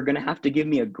teacher are gonna have to give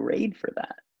me a grade for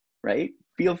that, right?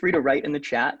 Feel free to write in the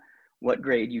chat what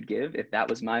grade you'd give if that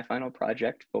was my final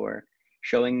project for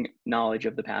showing knowledge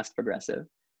of the past progressive.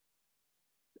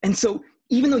 And so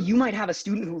even though you might have a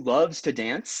student who loves to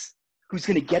dance, who's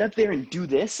gonna get up there and do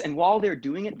this, and while they're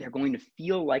doing it, they're going to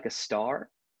feel like a star,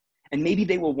 and maybe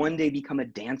they will one day become a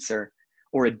dancer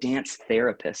or a dance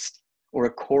therapist or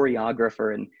a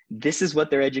choreographer, and this is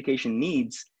what their education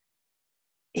needs.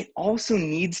 It also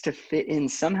needs to fit in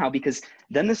somehow, because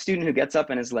then the student who gets up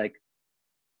and is like,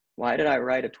 why did I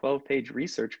write a 12-page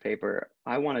research paper?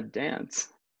 I want to dance.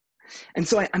 And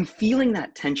so I'm feeling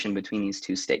that tension between these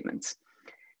two statements.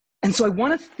 And so I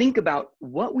want to think about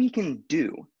what we can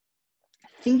do,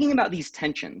 thinking about these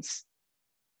tensions,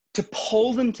 to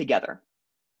pull them together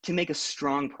to make a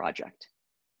strong project.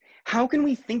 How can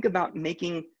we think about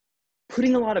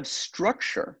putting a lot of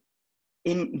structure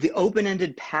in the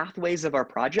open-ended pathways of our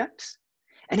projects?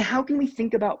 And how can we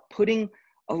think about putting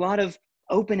a lot of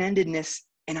open-endedness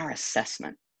in our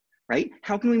assessment, right?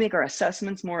 How can we make our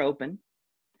assessments more open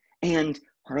and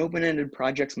our open-ended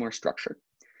projects more structured?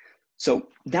 So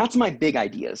that's my big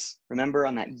ideas. Remember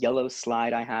on that yellow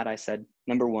slide I said,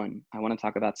 number one, I want to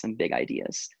talk about some big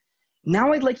ideas.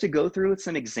 Now I'd like to go through with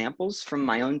some examples from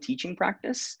my own teaching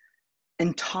practice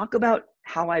and talk about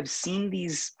how I've seen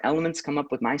these elements come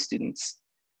up with my students,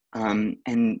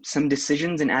 and some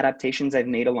decisions and adaptations I've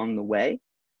made along the way,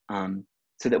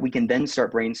 so that we can then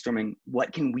start brainstorming,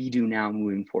 what can we do now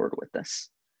moving forward with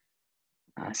this?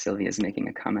 Sylvia's making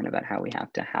a comment about how we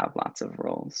have to have lots of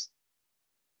roles.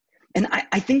 And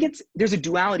I think there's a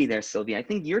duality there, Sylvia. I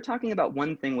think you're talking about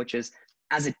one thing, which is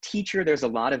as a teacher, there's a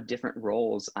lot of different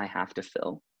roles I have to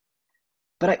fill.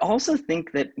 But I also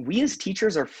think that we as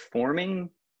teachers are forming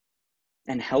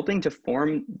and helping to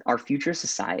form our future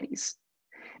societies.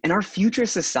 And our future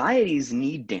societies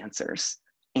need dancers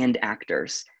and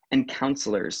actors and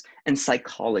counselors and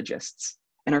psychologists.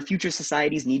 And our future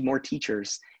societies need more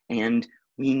teachers, and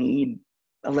we need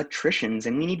electricians,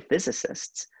 and we need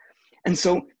physicists. And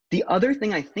so the other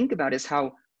thing I think about is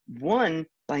how, one,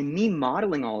 by me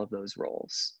modeling all of those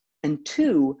roles, and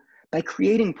two, by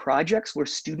creating projects where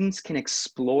students can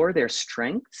explore their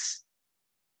strengths,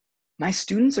 my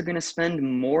students are going to spend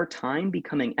more time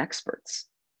becoming experts.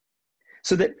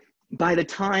 So that by the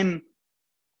time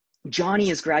Johnny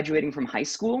is graduating from high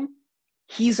school,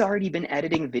 he's already been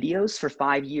editing videos for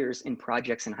 5 years in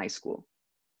projects in high school.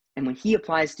 And when he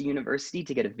applies to university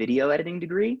to get a video editing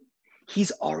degree,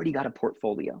 he's already got a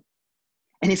portfolio.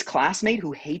 And his classmate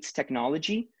who hates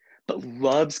technology but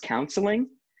loves counseling,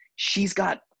 she's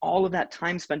got all of that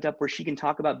time spent up where she can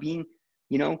talk about being,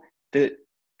 you know, the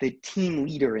team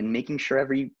leader and making sure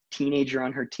every teenager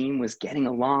on her team was getting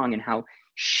along, and how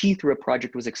she through a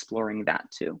project was exploring that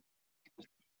too.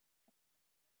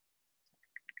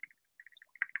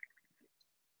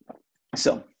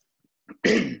 So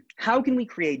how can we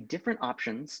create different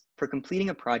options for completing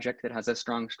a project that has a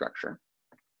strong structure?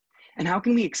 And how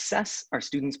can we access our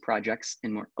students' projects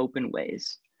in more open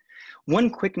ways? One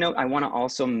quick note I want to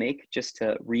also make, just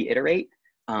to reiterate,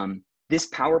 this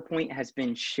PowerPoint has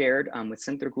been shared with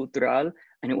Centro Cultural,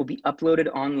 and it will be uploaded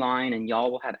online, and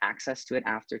y'all will have access to it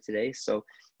after today. So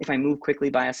if I move quickly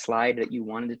by a slide that you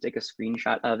wanted to take a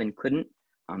screenshot of and couldn't,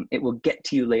 it will get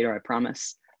to you later, I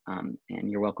promise. And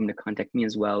you're welcome to contact me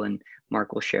as well, and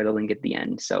Mark will share the link at the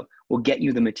end. So we'll get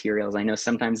you the materials. I know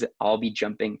sometimes I'll be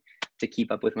jumping to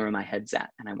keep up with where my head's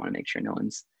at, and I want to make sure no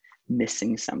one's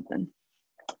missing something.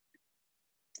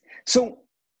 So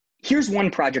here's one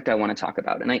project I want to talk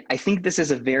about, and I think this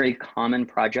is a very common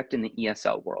project in the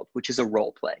ESL world, which is a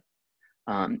role play.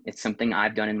 It's something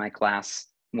I've done in my class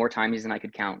more times than I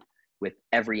could count, with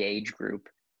every age group,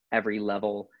 every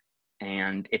level,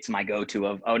 and it's my go-to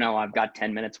of, oh no, I've got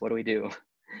 10 minutes, what do we do?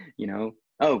 You know,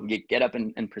 oh, get up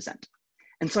and present.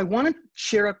 And so I want to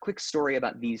share a quick story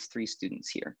about these three students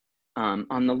here.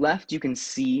 On the left, you can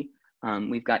see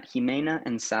we've got Jimena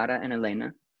and Sara and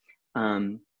Elena.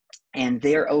 And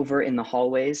they're over in the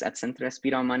hallways at Centro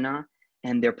Espiromana,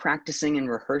 and they're practicing and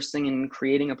rehearsing and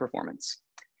creating a performance.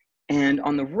 And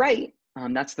on the right,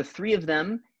 that's the three of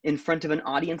them in front of an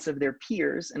audience of their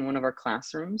peers in one of our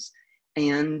classrooms,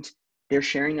 and they're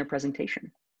sharing their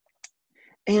presentation.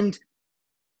 And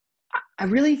I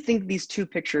really think these two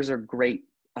pictures are great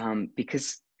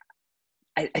because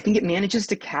I think it manages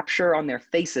to capture on their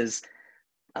faces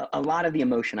a lot of the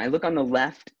emotion. I look on the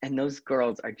left, and those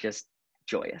girls are just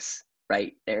joyous,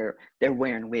 right? They're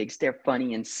wearing wigs, they're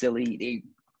funny and silly,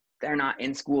 they're not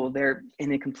in school, they're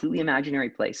in a completely imaginary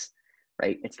place,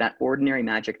 right? It's that ordinary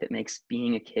magic that makes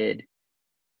being a kid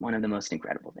one of the most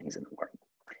incredible things in the world.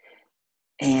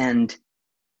 And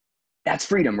that's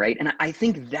freedom, right? And I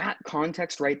think that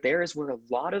context right there is where a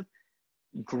lot of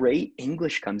great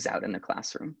English comes out in the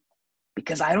classroom,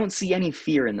 because I don't see any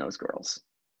fear in those girls.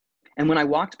 And when I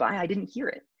walked by, I didn't hear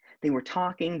it. They were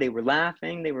talking, they were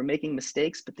laughing, they were making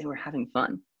mistakes, but they were having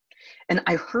fun. And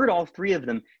I heard all three of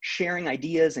them sharing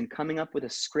ideas and coming up with a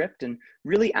script and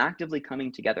really actively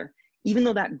coming together. Even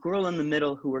though that girl in the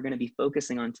middle, who we're going to be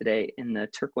focusing on today in the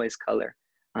turquoise color,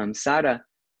 Sara,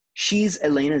 she's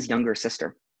Elena's younger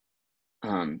sister.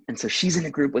 And so she's in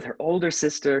a group with her older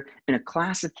sister in a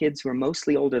class of kids who are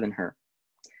mostly older than her.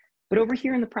 But over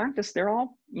here in the practice, they're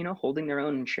all, you know, holding their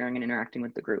own and sharing and interacting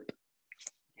with the group.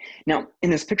 Now,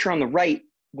 in this picture on the right,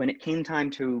 when it came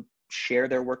time to share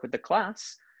their work with the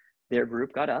class, their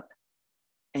group got up,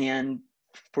 and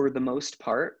for the most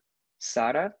part,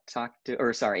 Elena talked to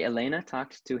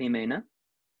Jimena,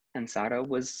 and Sara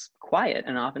was quiet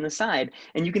and off in the side.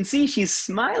 And you can see she's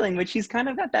smiling, but she's kind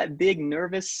of got that big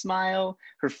nervous smile.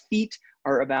 Her feet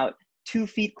are about 2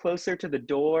 feet closer to the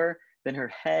door than her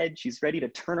head. She's ready to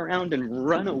turn around and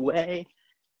run away.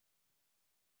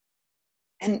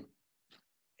 And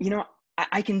you know,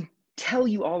 I can tell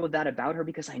you all of that about her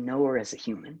because I know her as a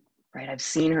human, right? I've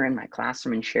seen her in my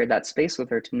classroom and shared that space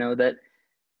with her to know that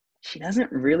she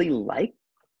doesn't really like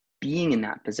being in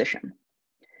that position.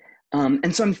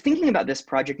 And so I'm thinking about this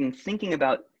project and thinking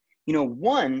about, you know,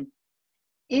 one,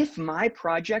 if my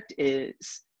project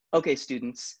is, okay,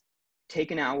 students,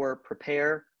 take an hour,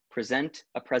 prepare, present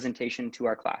a presentation to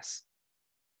our class.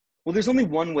 Well, there's only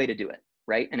one way to do it,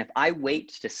 right? And if I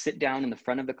wait to sit down in the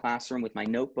front of the classroom with my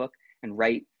notebook and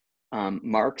write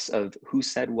marks of who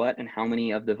said what and how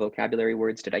many of the vocabulary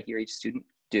words did I hear each student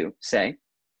say,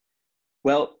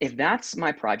 well, if that's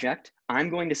my project, I'm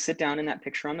going to sit down in that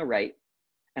picture on the right,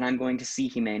 and I'm going to see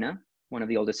Jimena, one of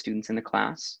the oldest students in the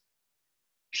class.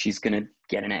 She's going to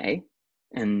get an A.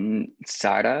 And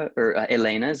Sara, or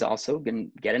Elena, is also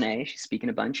going to get an A. She's speaking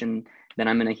a bunch. And then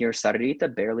I'm going to hear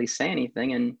Sarita barely say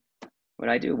anything. And what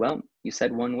I do? Well, you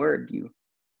said one word, you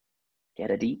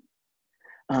get a D.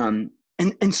 And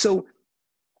so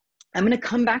I'm going to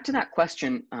come back to that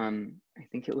question. I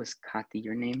think it was Katya.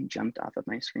 Your name jumped off of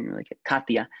my screen really quick.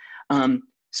 Katya.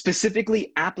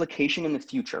 Specifically, application in the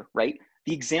future, right?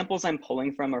 The examples I'm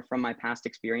pulling from are from my past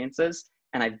experiences,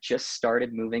 and I've just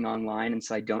started moving online, and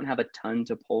so I don't have a ton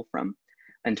to pull from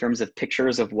in terms of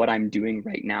pictures of what I'm doing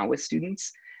right now with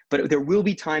students. But there will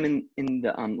be time in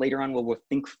the later on where we'll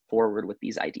think forward with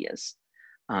these ideas.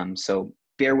 So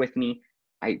bear with me.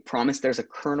 I promise there's a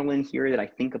kernel in here that I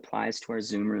think applies to our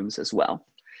Zoom rooms as well.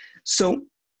 So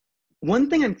one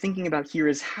thing I'm thinking about here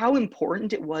is how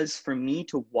important it was for me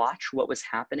to watch what was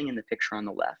happening in the picture on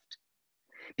the left,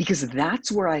 because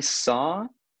that's where I saw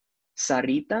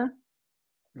Sarita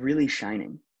really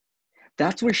shining.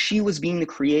 That's where she was being the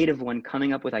creative one,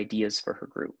 coming up with ideas for her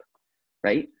group,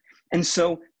 right? And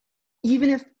so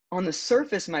even if on the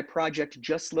surface my project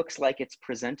just looks like it's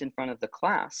present in front of the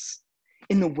class,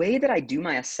 in the way that I do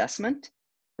my assessment,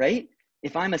 right?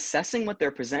 If I'm assessing what they're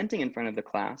presenting in front of the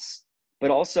class, but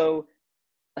also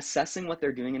assessing what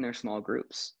they're doing in their small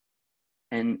groups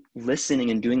and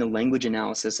listening and doing a language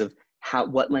analysis of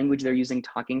what language they're using,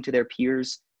 talking to their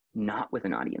peers, not with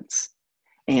an audience.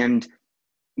 And,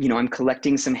 you know, I'm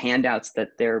collecting some handouts that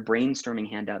they're brainstorming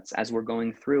handouts as we're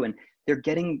going through, and they're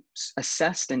getting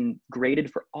assessed and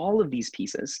graded for all of these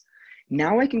pieces.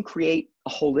 Now I can create a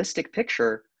holistic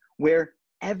picture where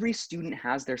every student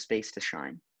has their space to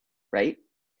shine, right?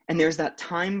 And there's that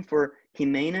time for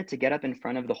Jimena to get up in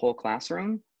front of the whole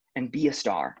classroom and be a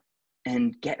star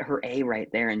and get her A right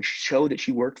there and show that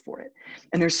she worked for it.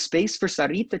 And there's space for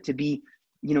Sarita to be,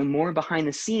 you know, more behind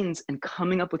the scenes and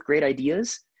coming up with great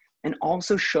ideas, and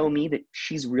also show me that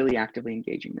she's really actively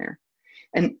engaging there.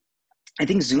 And I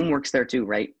think Zoom works there too,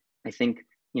 right? I think,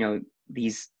 you know,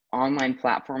 these online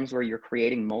platforms where you're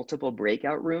creating multiple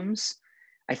breakout rooms,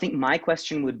 I think my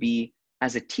question would be,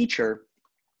 as a teacher,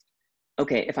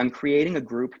 okay, if I'm creating a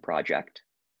group project,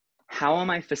 how am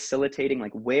I facilitating,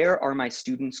 like, where are my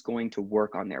students going to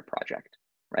work on their project,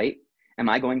 right? Am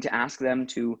I going to ask them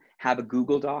to have a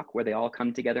Google Doc where they all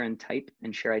come together and type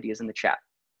and share ideas in the chat?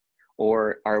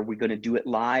 Or are we going to do it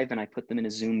live and I put them in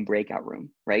a Zoom breakout room,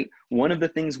 right? One of the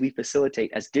things we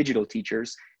facilitate as digital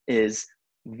teachers is,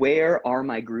 where are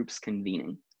my groups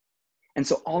convening? And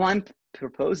so all I'm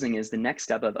proposing is the next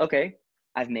step of, okay,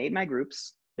 I've made my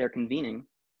groups, they're convening.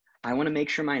 I want to make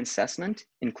sure my assessment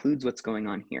includes what's going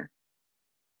on here.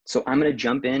 So I'm going to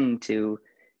jump into,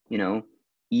 you know,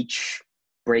 each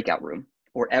breakout room,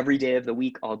 or every day of the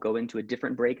week, I'll go into a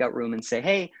different breakout room and say,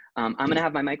 hey, I'm going to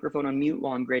have my microphone on mute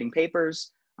while I'm grading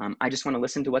papers. I just want to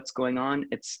listen to what's going on.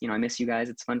 It's, you know, I miss you guys.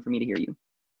 It's fun for me to hear you.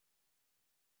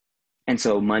 And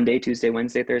so Monday, Tuesday,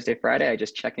 Wednesday, Thursday, Friday, I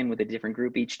just check in with a different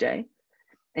group each day.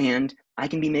 And I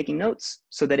can be making notes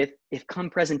so that if come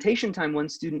presentation time, one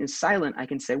student is silent, I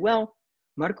can say, well,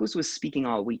 Marcus was speaking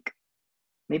all week.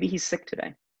 Maybe he's sick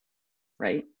today,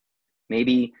 right?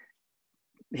 Maybe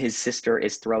his sister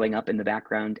is throwing up in the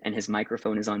background and his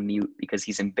microphone is on mute because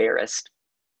he's embarrassed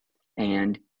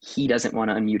and he doesn't want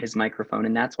to unmute his microphone,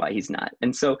 and that's why he's not.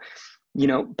 And so, you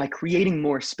know, by creating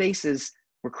more spaces,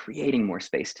 we're creating more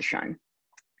space to shine.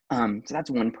 So that's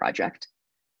one project.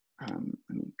 Let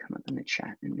me come up in the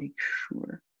chat and make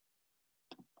sure.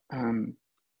 There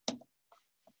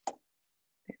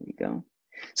we go.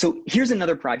 So here's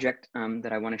another project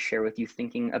that I want to share with you,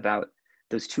 thinking about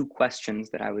those two questions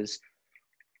that I was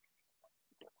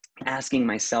asking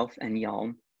myself and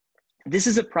y'all. This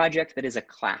is a project that is a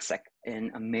classic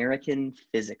in American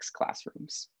physics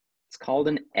classrooms. It's called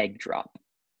an egg drop.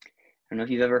 I don't know if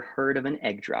you've ever heard of an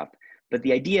egg drop, but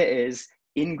the idea is,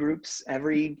 in groups,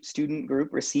 every student group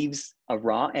receives a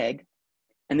raw egg,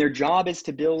 and their job is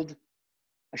to build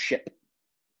a ship,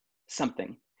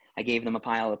 something. I gave them a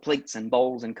pile of plates and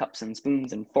bowls and cups and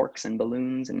spoons and forks and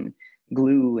balloons and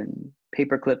glue and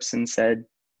paper clips and said,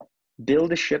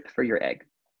 build a ship for your egg.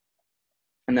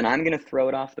 And then I'm going to throw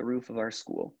it off the roof of our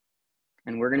school,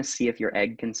 and we're going to see if your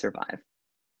egg can survive.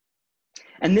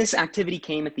 And this activity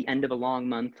came at the end of a long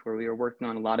month where we were working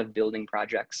on a lot of building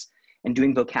projects and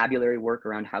doing vocabulary work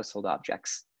around household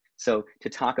objects. So to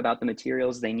talk about the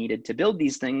materials they needed to build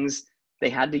these things,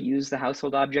 they had to use the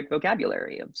household object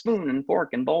vocabulary of spoon and fork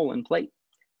and bowl and plate,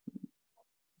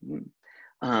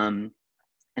 and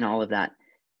all of that.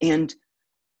 And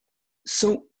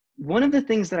so one of the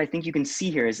things that I think you can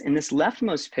see here is in this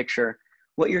leftmost picture,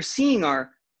 what you're seeing are,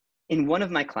 in one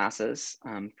of my classes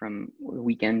from the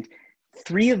weekend,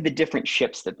 3 of the different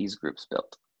ships that these groups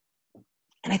built.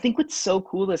 And I think what's so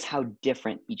cool is how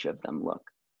different each of them look.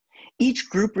 Each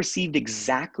group received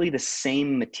exactly the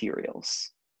same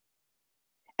materials.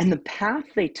 And the path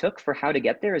they took for how to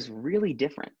get there is really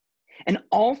different. And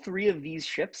all 3 of these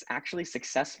ships actually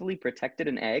successfully protected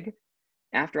an egg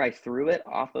after I threw it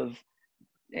off of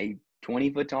a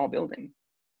 20-foot tall building.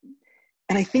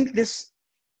 And I think this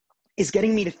is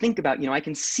getting me to think about, I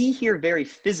can see here very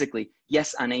physically,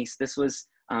 yes, Anais, this was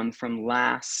from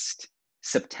last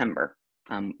September,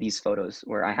 these photos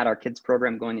where I had our kids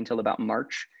program going until about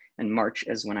March. And March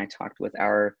is when I talked with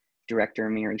our director,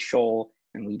 Mary Scholl,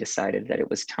 and we decided that it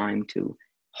was time to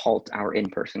halt our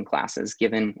in-person classes,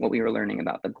 given what we were learning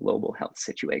about the global health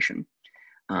situation.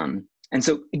 And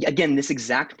so again, this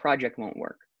exact project won't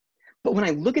work. But when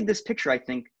I look at this picture, I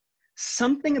think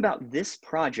something about this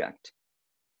project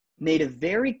made a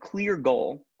very clear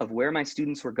goal of where my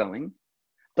students were going,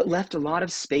 but left a lot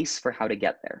of space for how to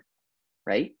get there,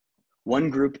 right? One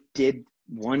group did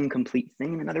one complete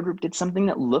thing, and another group did something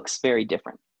that looks very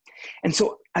different. And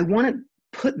so I want to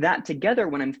put that together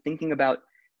when I'm thinking about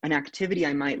an activity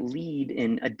I might lead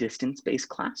in a distance-based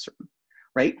classroom,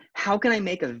 right? How can I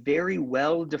make a very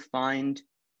well-defined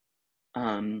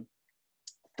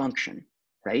function,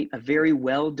 right? A very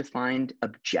well-defined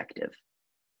objective.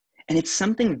 And it's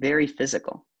something very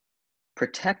physical.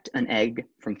 Protect an egg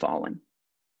from falling.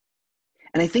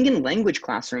 And I think in language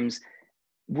classrooms,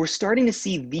 we're starting to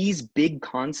see these big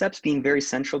concepts being very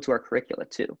central to our curricula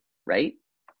too, right?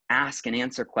 Ask and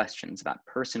answer questions about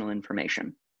personal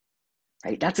information,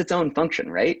 right? That's its own function,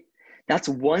 right? That's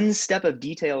one step of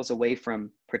details away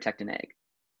from protect an egg,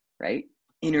 right?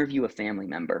 Interview a family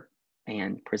member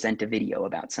and present a video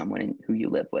about someone who you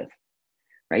live with,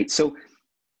 right? So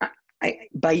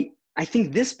I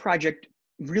think this project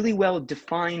really well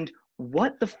defined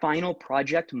what the final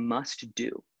project must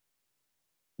do.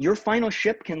 Your final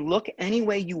ship can look any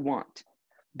way you want,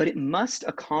 but it must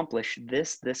accomplish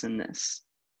this, this, and this.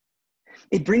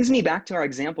 It brings me back to our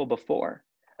example before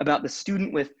about the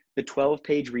student with the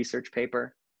 12-page research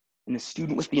paper and the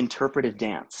student with the interpretive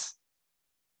dance.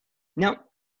 Now,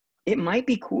 it might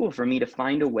be cool for me to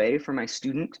find a way for my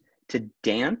student to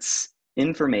dance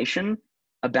information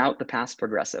about the past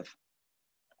progressive.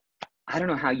 I don't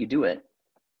know how you do it,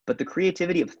 but the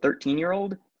creativity of a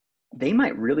 13-year-old, they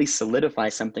might really solidify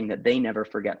something that they never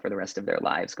forget for the rest of their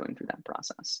lives going through that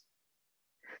process.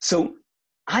 So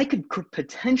I could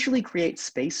potentially create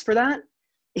space for that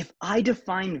if I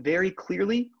define very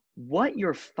clearly what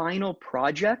your final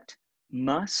project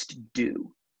must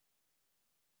do,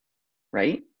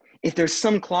 right? If there's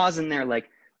some clause in there like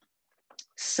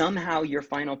somehow your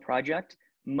final project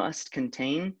must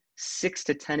contain 6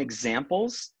 to 10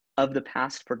 examples of the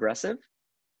past progressive,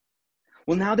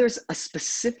 well, now there's a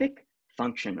specific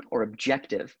function or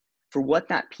objective for what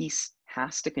that piece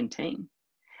has to contain.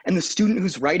 And the student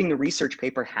who's writing the research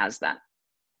paper has that.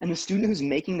 And the student who's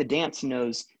making the dance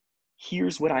knows,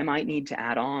 here's what I might need to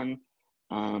add on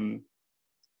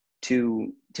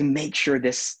to make sure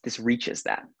this reaches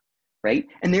that, right?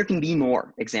 And there can be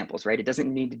more examples, right? It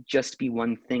doesn't need to just be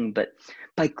one thing, but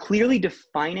by clearly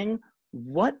defining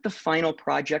what the final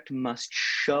project must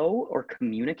show or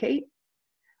communicate,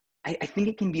 I think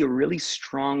it can be a really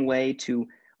strong way to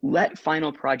let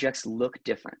final projects look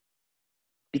different.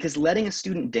 Because letting a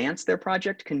student dance their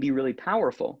project can be really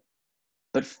powerful,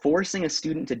 but forcing a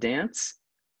student to dance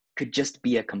could just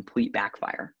be a complete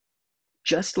backfire.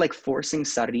 Just like forcing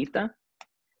Sarita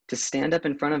to stand up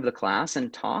in front of the class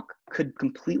and talk could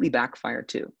completely backfire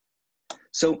too.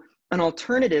 So an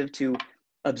alternative to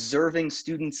observing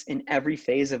students in every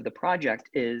phase of the project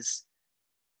is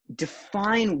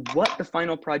define what the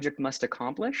final project must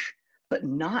accomplish, but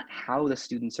not how the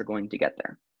students are going to get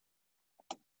there.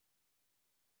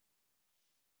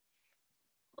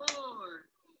 4,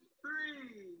 3,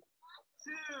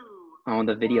 2. Oh,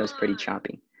 the video is pretty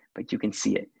choppy, but you can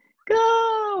see it.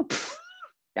 Go!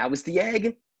 That was the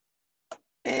egg.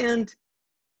 And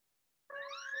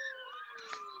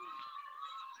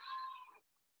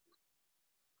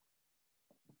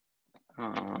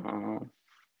oh,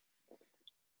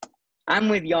 I'm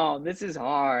with y'all. This is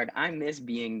hard. I miss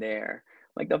being there.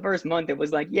 Like the first month, it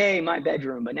was like, yay, my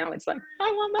bedroom. But now it's like,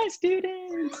 I want my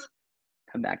students.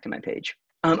 Come back to my page.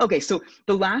 Okay, so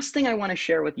the last thing I want to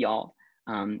share with y'all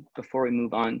before we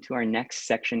move on to our next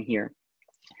section here,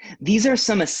 these are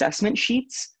some assessment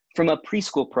sheets from a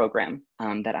preschool program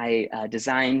that I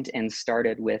designed and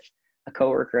started with a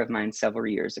coworker of mine several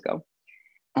years ago.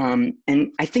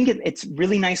 And I think it's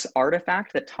really nice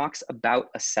artifact that talks about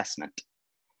assessment.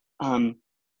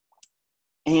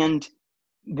 And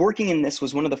working in this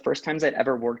was one of the first times I'd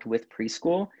ever worked with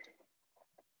preschool.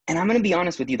 And I'm going to be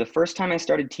honest with you, the first time I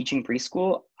started teaching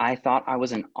preschool, I thought I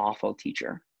was an awful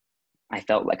teacher. I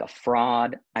felt like a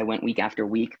fraud. I went week after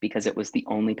week because it was the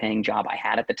only paying job I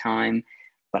had at the time,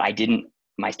 but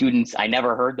my students, I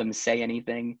never heard them say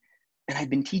anything. And I'd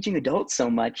been teaching adults so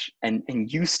much and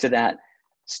used to that,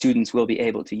 students will be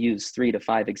able to use 3 to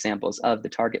 5 examples of the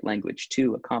target language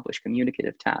to accomplish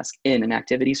communicative task in an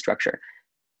activity structure,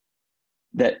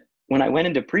 that when I went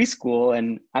into preschool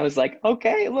and I was like,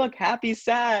 okay, look, happy,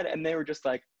 sad. And they were just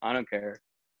like, I don't care.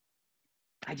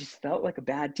 I just felt like a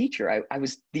bad teacher.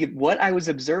 What I was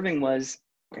observing was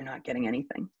they're not getting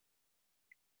anything.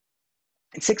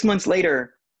 And 6 months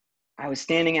later, I was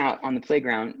standing out on the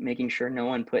playground, making sure no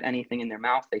one put anything in their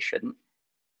mouth they shouldn't.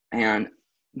 And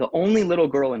the only little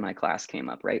girl in my class came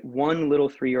up, right? One little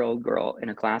 3-year-old girl in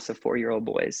a class of 4-year-old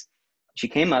boys. She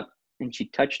came up and she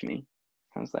touched me.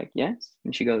 I was like, yes.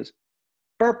 And she goes,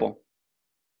 purple.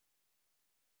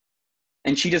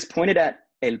 And she just pointed at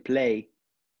el play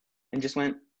and just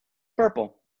went,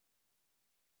 purple,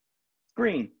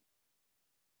 green,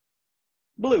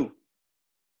 blue. And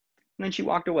then she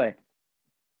walked away.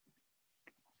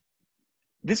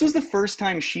 This was the first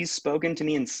time she's spoken to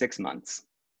me in 6 months,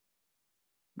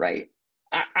 right?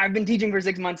 I've been teaching for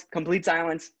 6 months, complete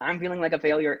silence. I'm feeling like a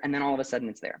failure. And then all of a sudden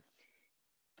it's there.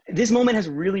 This moment has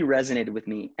really resonated with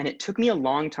me. And it took me a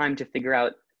long time to figure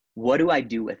out, what do I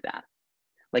do with that?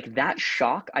 Like that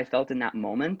shock I felt in that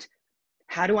moment,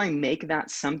 how do I make that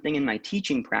something in my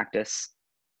teaching practice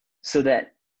so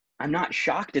that I'm not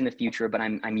shocked in the future, but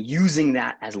I'm using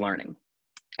that as learning?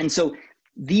 And so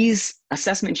these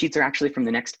assessment sheets are actually from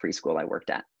the next preschool I worked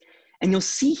at. And you'll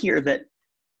see here that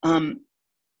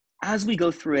as we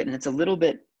go through it, and it's a little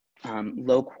bit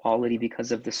low quality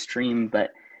because of the stream,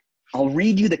 but I'll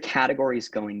read you the categories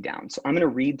going down. So I'm going to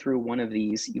read through one of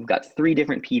these. You've got 3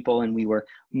 different people, and we were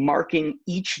marking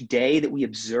each day that we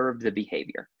observed the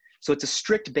behavior. So it's a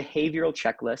strict behavioral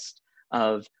checklist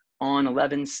of, on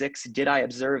 11/6, did I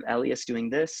observe Elias doing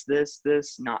this, this,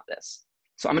 this, not this?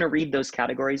 So I'm going to read those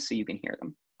categories so you can hear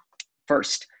them.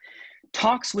 First,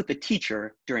 talks with the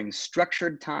teacher during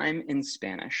structured time in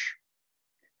Spanish.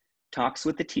 Talks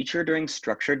with the teacher during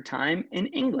structured time in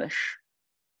English.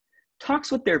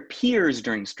 Talks with their peers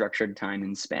during structured time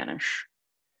in Spanish.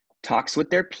 Talks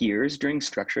with their peers during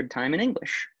structured time in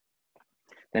English.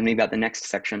 Then we've got the next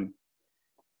section.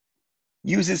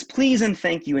 Uses please and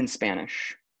thank you in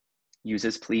Spanish.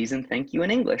 Uses please and thank you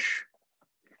in English.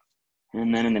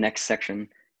 And then in the next section,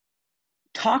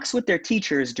 talks with their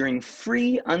teachers during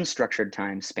free unstructured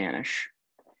time Spanish.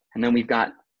 And then we've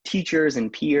got teachers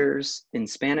and peers in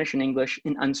Spanish and English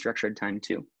in unstructured time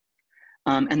too.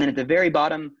 And then at the very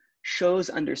bottom, shows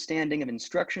understanding of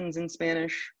instructions in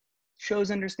Spanish,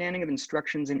 shows understanding of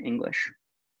instructions in English.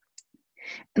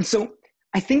 And so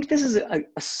I think this is a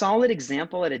solid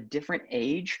example at a different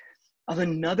age of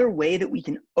another way that we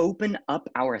can open up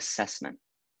our assessment,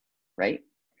 right?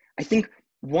 I think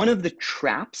one of the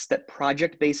traps that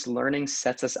project-based learning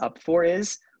sets us up for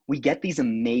is we get these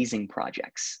amazing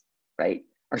projects, right?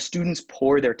 Our students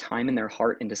pour their time and their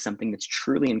heart into something that's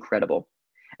truly incredible.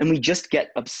 And we just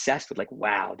get obsessed with like,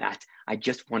 wow, I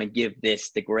just want to give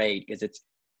this the grade because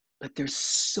but there's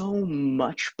so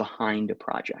much behind a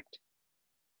project,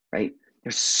 right?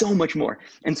 There's so much more.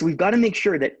 And so we've got to make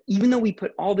sure that even though we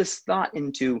put all this thought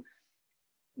into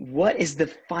what is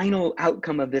the final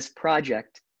outcome of this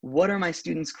project, what are my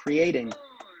students creating,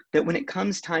 that when it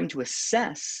comes time to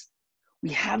assess, we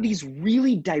have these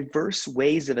really diverse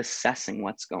ways of assessing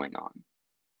what's going on.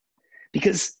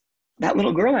 Because that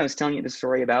little girl I was telling you the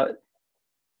story about,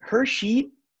 her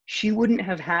sheet, she wouldn't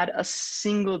have had a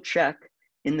single check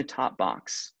in the top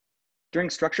box.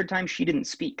 During structured time, she didn't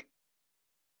speak.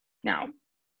 Now,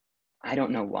 I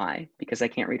don't know why, because I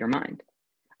can't read her mind.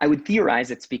 I would theorize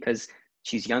it's because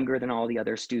she's younger than all the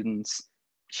other students.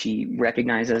 She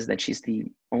recognizes that she's the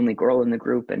only girl in the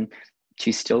group, and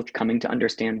she's still coming to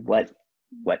understand what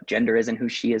gender is and who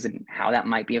she is and how that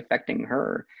might be affecting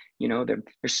her. You know,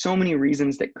 there's so many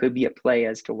reasons that could be at play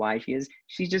as to why she's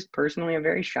just personally a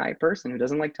very shy person who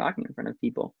doesn't like talking in front of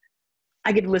people.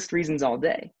 I could list reasons all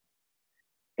day.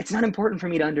 It's not important for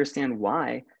me to understand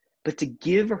why, but to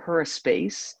give her a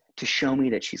space to show me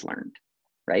that she's learned,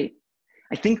 right?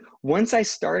 I think once I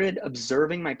started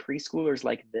observing my preschoolers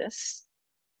like this,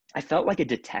 I felt like a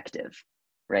detective,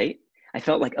 right? I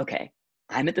felt like, okay,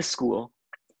 I'm at the school.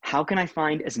 How can I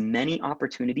find as many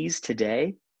opportunities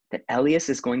today that Elias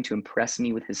is going to impress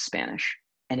me with his Spanish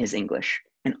and his English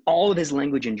and all of his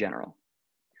language in general,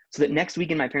 so that next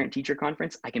week in my parent-teacher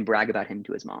conference, I can brag about him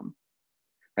to his mom,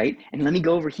 right? And let me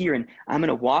go over here and I'm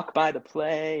gonna walk by the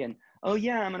play and, oh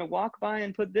yeah, I'm gonna walk by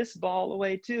and put this ball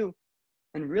away too.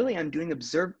 And really I'm doing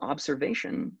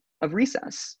observation of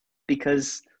recess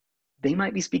because they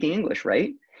might be speaking English,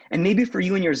 right? And maybe for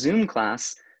you in your Zoom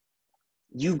class,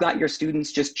 you've got your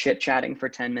students just chit-chatting for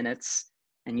 10 minutes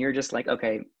and you're just like,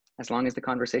 okay, as long as the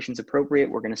conversation's appropriate,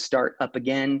 we're gonna start up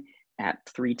again at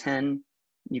 3:10.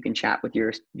 You can chat with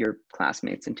your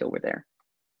classmates until we're there.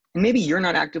 And maybe you're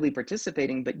not actively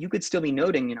participating, but you could still be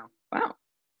noting, you know, wow,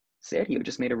 Sergio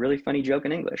just made a really funny joke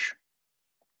in English.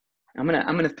 I'm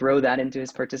gonna throw that into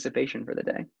his participation for the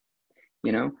day.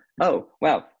 You know, oh,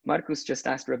 wow, Marcus just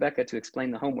asked Rebecca to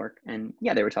explain the homework. And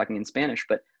yeah, they were talking in Spanish,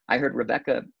 but I heard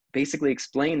Rebecca basically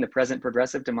explain the present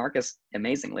progressive to Marcus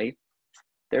amazingly.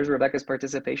 There's Rebecca's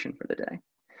participation for the day.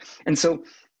 And so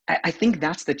I think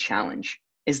that's the challenge,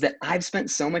 is that I've spent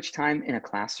so much time in a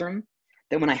classroom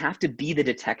that when I have to be the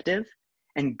detective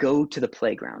and go to the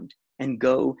playground and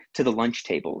go to the lunch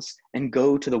tables and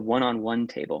go to the one-on-one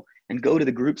table and go to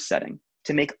the group setting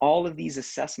to make all of these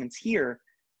assessments here,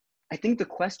 I think the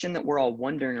question that we're all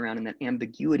wondering around in that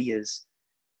ambiguity is,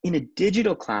 in a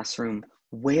digital classroom,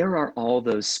 where are all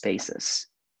those spaces,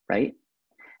 right?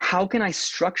 How can I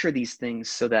structure these things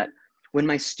so that when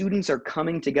my students are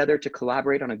coming together to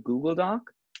collaborate on a Google Doc,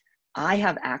 I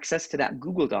have access to that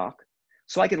Google Doc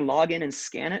so I can log in and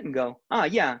scan it and go, ah,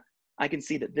 yeah, I can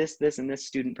see that this, and this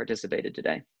student participated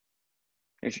today.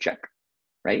 There's your check,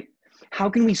 right? How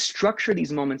can we structure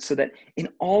these moments so that in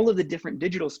all of the different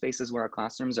digital spaces where our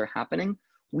classrooms are happening,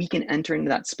 we can enter into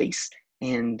that space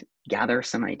and gather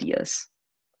some ideas?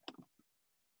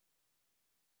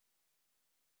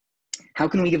 How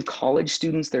can we give college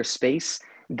students their space,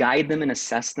 guide them and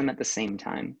assess them at the same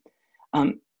time?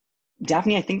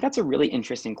 Daphne, I think that's a really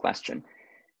interesting question.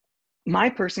 My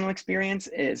personal experience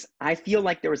is I feel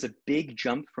like there was a big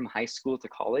jump from high school to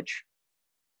college,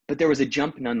 but there was a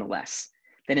jump nonetheless.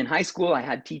 Then in high school, I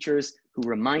had teachers who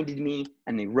reminded me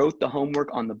and they wrote the homework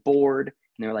on the board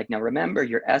and they're like, now remember,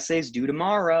 your essay's due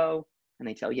tomorrow. And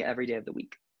they tell you every day of the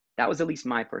week. That was at least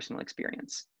my personal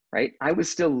experience, right? I was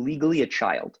still legally a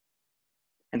child.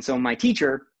 And so my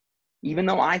teacher, even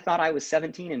though I thought I was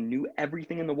 17 and knew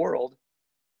everything in the world,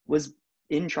 was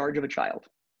in charge of a child.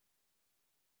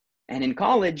 And in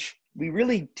college, we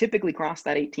really typically cross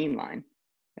that 18 line.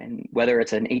 And whether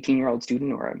it's an 18-year-old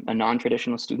student or a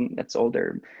non-traditional student that's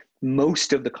older,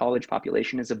 most of the college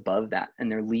population is above that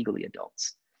and they're legally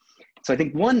adults. So I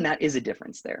think one, that is a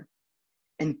difference there.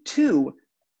 And two,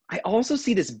 I also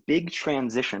see this big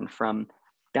transition from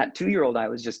that 2-year-old I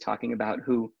was just talking about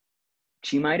who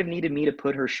she might have needed me to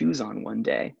put her shoes on one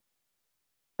day,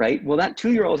 right? Well, that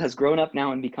 2-year-old has grown up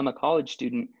now and become a college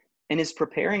student and is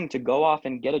preparing to go off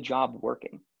and get a job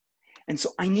working. And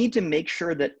so I need to make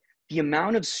sure that the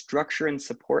amount of structure and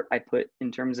support I put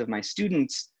in terms of my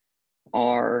students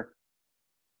are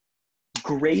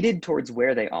graded towards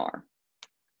where they are.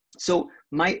 So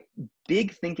my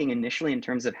big thinking initially in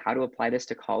terms of how to apply this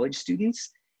to college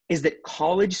students is that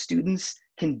college students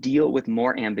can deal with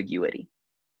more ambiguity,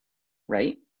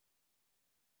 right?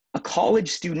 A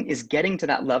college student is getting to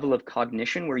that level of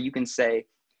cognition where you can say,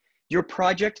 your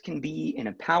project can be in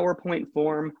a PowerPoint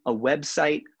form, a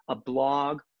website, a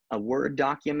blog, a Word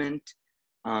document,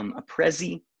 a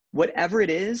Prezi, whatever it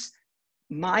is.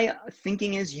 My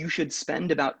thinking is you should spend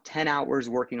about 10 hours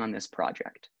working on this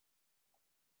project.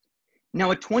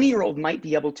 Now, a 20-year-old might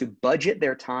be able to budget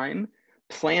their time,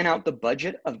 plan out the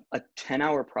budget of a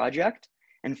 10-hour project,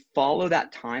 and follow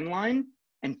that timeline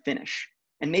and finish.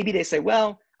 And maybe they say,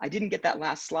 well, I didn't get that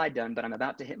last slide done, but I'm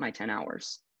about to hit my 10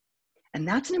 hours. And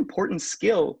that's an important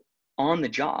skill on the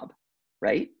job,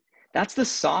 right? That's the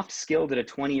soft skill that a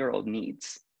 20-year-old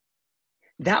needs.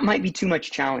 That might be too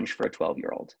much challenge for a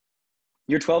 12-year-old.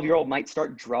 Your 12-year-old might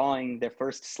start drawing their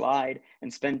first slide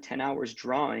and spend 10 hours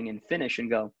drawing and finish and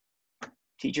go,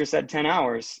 teacher said 10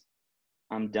 hours,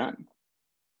 I'm done.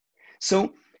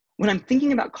 So when I'm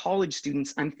thinking about college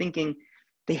students, I'm thinking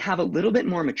they have a little bit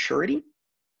more maturity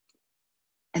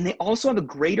and they also have a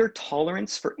greater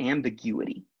tolerance for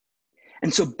ambiguity.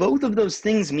 And so both of those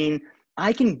things mean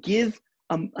I can give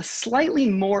a slightly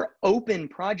more open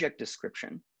project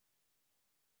description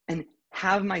and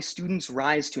have my students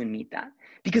rise to and meet that.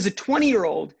 Because a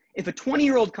 20-year-old, if a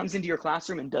 20-year-old comes into your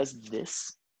classroom and does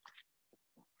this,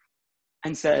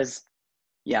 and says,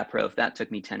 yeah, prof, that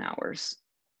took me 10 hours.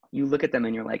 You look at them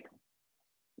and you're like,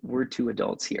 we're two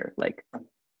adults here. Like,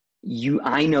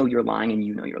 I know you're lying and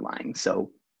you know you're lying. So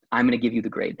I'm going to give you the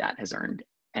grade that has earned,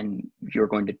 and you're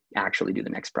going to actually do the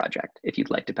next project if you'd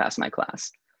like to pass my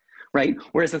class, right?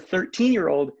 Whereas a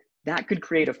 13-year-old, that could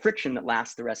create a friction that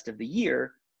lasts the rest of the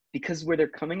year, because where they're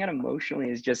coming at emotionally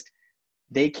is just,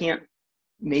 they can't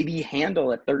maybe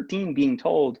handle at 13 being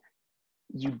told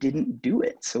you didn't do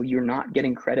it, so you're not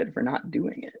getting credit for not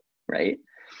doing it, right?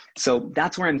 So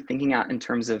that's where I'm thinking out in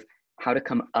terms of how to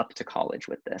come up to college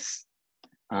with this.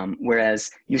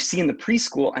 Whereas you see in the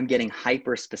preschool, I'm getting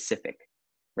hyper specific,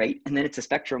 right? And then it's a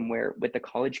spectrum where with the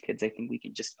college kids, I think we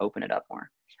can just open it up more.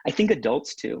 I think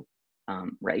adults too,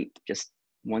 right? Just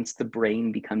once the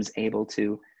brain becomes able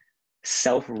to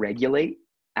self-regulate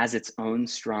as its own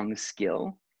strong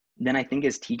skill, then I think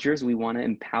as teachers, we want to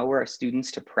empower our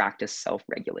students to practice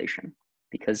self-regulation,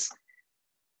 because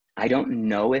I don't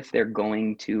know if they're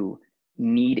going to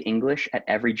need English at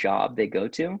every job they go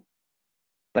to,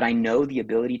 but I know the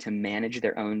ability to manage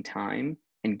their own time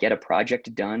and get a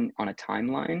project done on a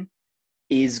timeline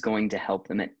is going to help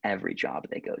them at every job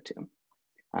they go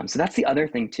to. So that's the other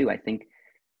thing too. I think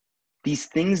these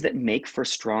things that make for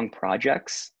strong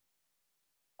projects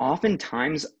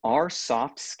oftentimes are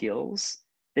soft skills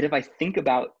that, if I think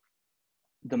about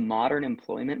the modern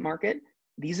employment market,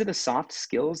 these are the soft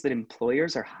skills that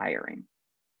employers are hiring.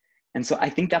 And so I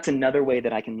think that's another way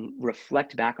that I can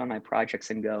reflect back on my projects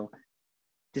and go,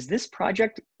 does this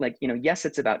project, like, you know, yes,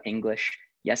 it's about English.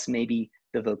 Yes, maybe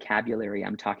the vocabulary,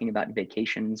 I'm talking about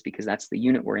vacations because that's the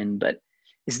unit we're in, but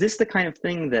is this the kind of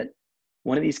thing that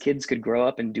one of these kids could grow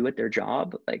up and do at their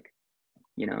job? Like,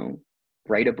 you know,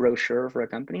 write a brochure for a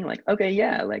company? Like, okay,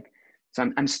 yeah, like, so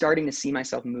I'm starting to see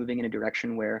myself moving in a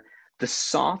direction where the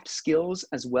soft skills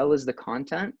as well as the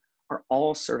content are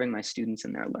all serving my students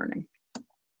in their learning.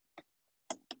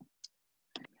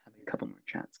 I have a couple more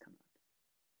chats coming up.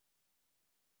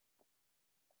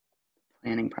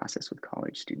 Planning process with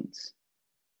college students.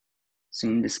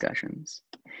 Zoom discussions.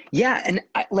 Yeah, and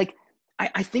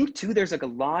I think too, there's like a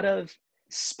lot of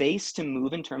space to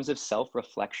move in terms of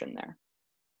self-reflection there,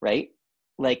 right?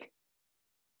 Like,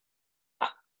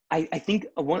 I think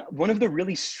one of the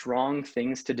really strong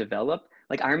things to develop,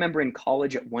 like I remember in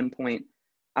college at one point,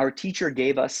 our teacher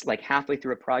gave us, like halfway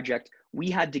through a project, we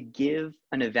had to give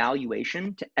an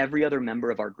evaluation to every other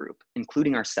member of our group,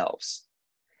 including ourselves.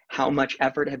 How much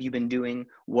effort have you been doing?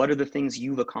 What are the things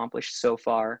you've accomplished so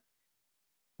far,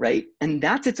 right? And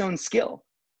that's its own skill.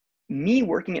 Me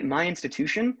working at my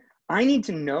institution, I need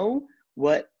to know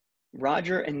what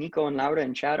Roger and Nico and Laura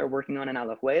and Chad are working on in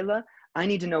Alajuela. I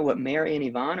need to know what Mary and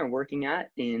Ivan are working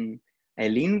at in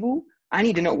Elinvu. I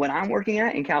need to know what I'm working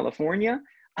at in California.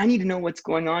 I need to know what's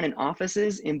going on in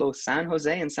offices in both San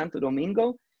Jose and Santo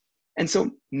Domingo. And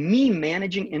so me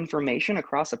managing information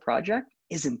across a project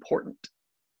is important.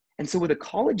 And so with a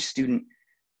college student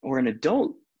or an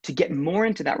adult, to get more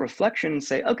into that reflection and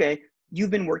say, okay,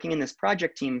 you've been working in this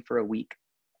project team for a week.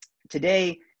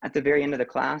 Today, at the very end of the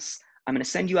class, I'm going to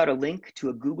send you out a link to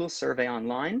a Google survey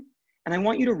online. And I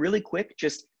want you to really quick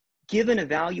just give an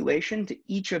evaluation to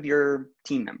each of your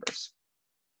team members.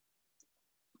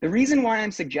 The reason why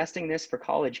I'm suggesting this for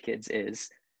college kids is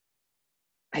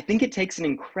I think it takes an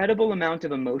incredible amount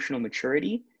of emotional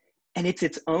maturity, and it's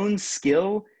its own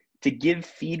skill to give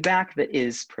feedback that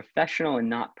is professional and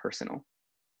not personal,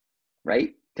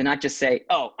 right? To not just say,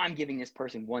 oh, I'm giving this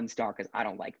person 1 star because I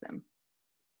don't like them.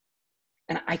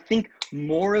 And I think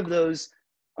more of those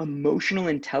emotional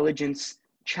intelligence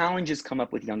challenges come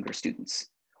up with younger students,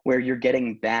 where you're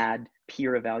getting bad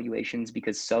peer evaluations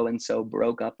because so-and-so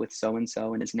broke up with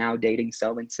so-and-so and is now dating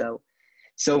so-and-so.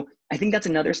 So I think that's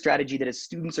another strategy, that as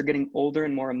students are getting older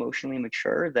and more emotionally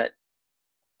mature, that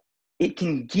it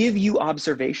can give you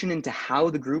observation into how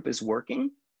the group is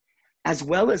working, as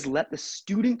well as let the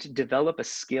student develop a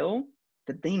skill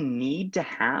that they need to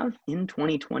have in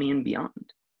 2020 and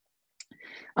beyond.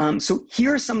 So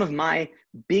here are some of my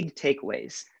big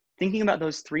takeaways. Thinking about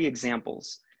those 3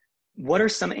 examples, what are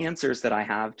some answers that I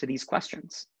have to these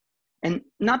questions? And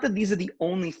not that these are the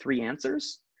only 3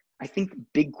 answers. I think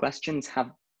big questions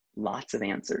have lots of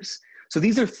answers. So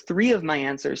these are 3 of my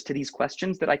answers to these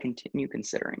questions that I continue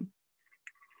considering.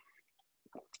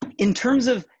 In terms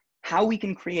of how we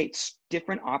can create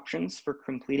different options for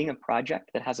completing a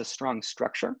project that has a strong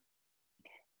structure,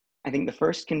 I think the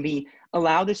first can be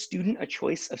allow the student a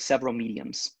choice of several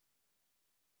mediums.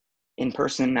 In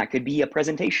person, that could be a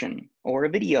presentation or a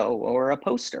video or a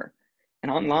poster.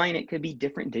 And online, it could be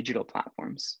different digital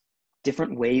platforms,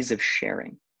 different ways of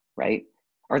sharing, right?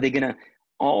 Are they gonna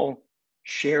all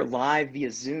share live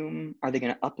via Zoom? Are they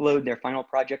going to upload their final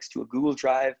projects to a Google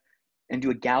Drive and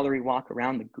do a gallery walk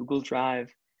around the Google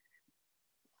Drive?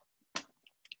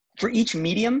 For each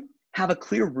medium, have a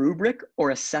clear rubric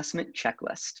or assessment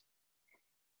checklist.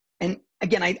 And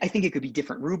again, I think it could be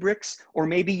different rubrics, or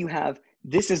maybe you have,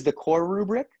 this is the core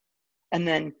rubric, and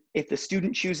then if the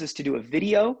student chooses to do a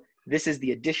video, this is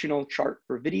the additional chart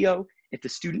for video. If the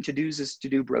student chooses to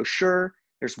do brochure,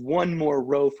 there's one more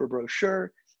row for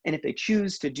brochure. And if they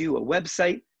choose to do a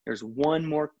website, there's one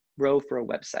more row for a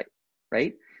website,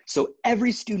 right? So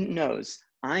every student knows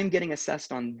I'm getting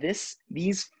assessed on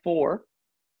these 4.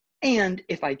 And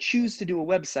if I choose to do a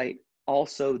website,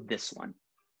 also this one,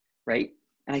 right?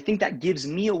 And I think that gives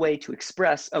me a way to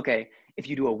express, okay, if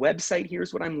you do a website,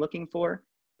 here's what I'm looking for.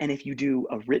 And if you do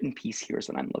a written piece, here's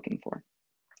what I'm looking for.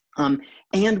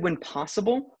 And when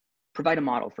possible, provide a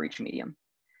model for each medium.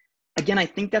 Again, I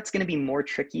think that's going to be more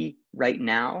tricky right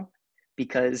now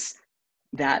because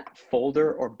that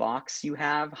folder or box you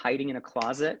have hiding in a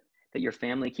closet that your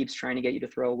family keeps trying to get you to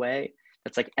throw away,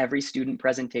 that's like every student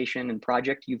presentation and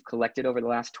project you've collected over the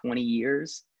last 20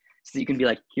 years, so that you can be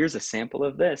like, here's a sample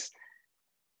of this.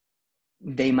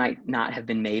 They might not have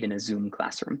been made in a Zoom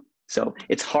classroom. So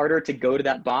it's harder to go to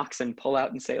that box and pull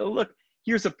out and say, oh, look,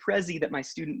 here's a Prezi that my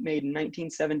student made in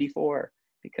 1974,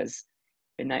 because,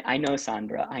 and I know,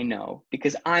 Sandra, I know,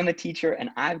 because I'm a teacher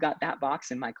and I've got that box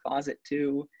in my closet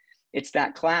too. It's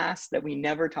that class that we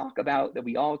never talk about, that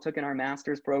we all took in our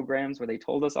master's programs, where they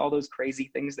told us all those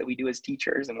crazy things that we do as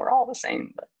teachers, and we're all the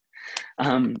same.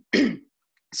 But,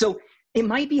 so it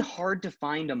might be hard to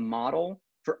find a model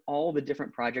for all the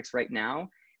different projects right now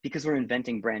because we're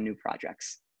inventing brand new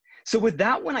projects. So with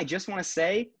that one, I just want to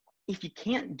say, if you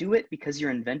can't do it because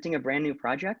you're inventing a brand new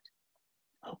project,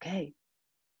 okay,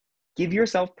 give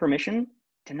yourself permission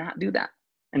to not do that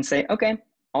and say, okay,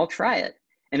 I'll try it.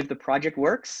 And if the project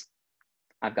works,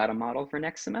 I've got a model for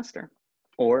next semester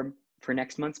or for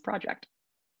next month's project.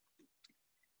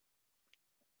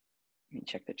 Let me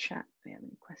check the chat. Do we have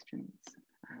any questions?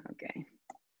 Okay.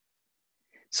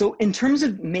 So in terms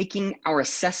of making our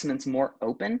assessments more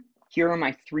open, here are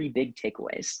my 3 big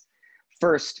takeaways.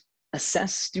 First,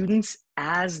 assess students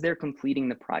as they're completing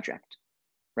the project,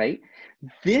 right?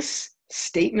 This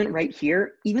statement right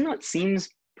here, even though it seems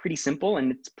pretty simple,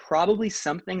 and it's probably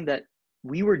something that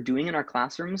we were doing in our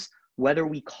classrooms, whether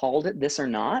we called it this or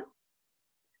not,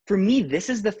 for me, this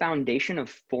is the foundation of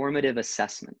formative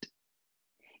assessment.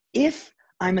 If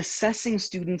I'm assessing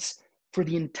students for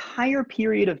the entire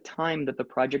period of time that the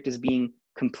project is being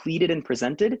completed and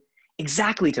presented,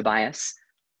 exactly, Tobias,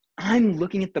 I'm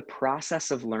looking at the process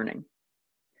of learning,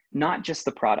 not just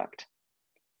the product.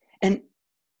 And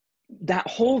that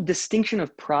whole distinction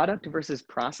of product versus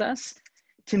process,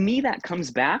 to me, that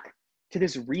comes back to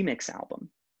this remix album,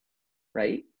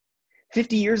 right?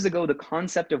 50 years ago, the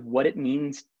concept of what it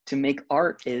means to make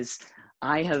art is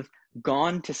I have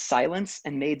gone to silence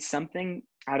and made something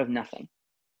out of nothing.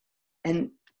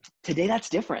 And today that's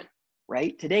different,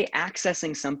 right? Today,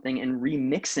 accessing something and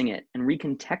remixing it and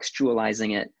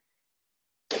recontextualizing it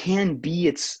can be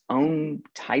its own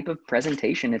type of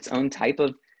presentation, its own type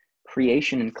of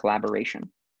creation and collaboration.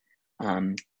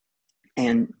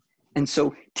 And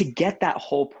so to get that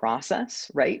whole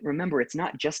process, right? Remember, it's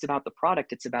not just about the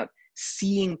product, it's about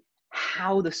seeing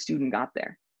how the student got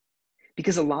there.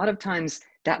 Because a lot of times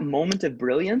that moment of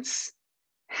brilliance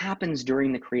happens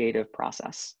during the creative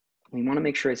process. We want to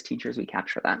make sure as teachers we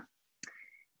capture that.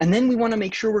 And then we want to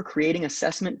make sure we're creating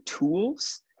assessment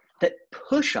tools that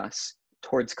push us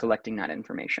towards collecting that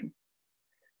information.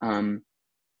 And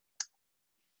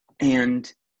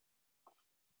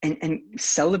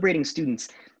celebrating students.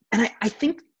 And I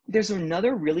think there's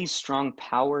another really strong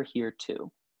power here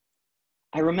too.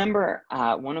 I remember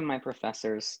one of my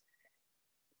professors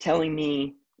telling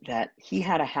me that he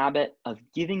had a habit of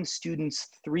giving students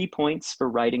 3 points for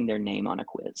writing their name on a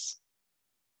quiz.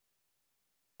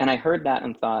 And I heard that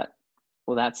and thought,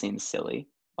 well, that seems silly.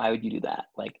 Why would you do that?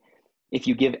 Like, if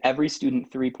you give every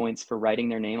student 3 points for writing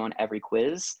their name on every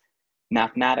quiz,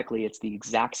 mathematically, it's the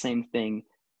exact same thing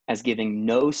as giving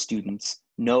no students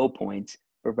no points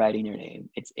for writing their name.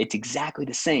 It's exactly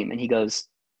the same. And he goes,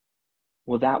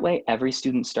 well, that way, every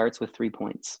student starts with 3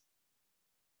 points.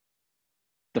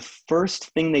 The first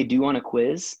thing they do on a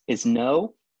quiz is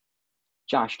no,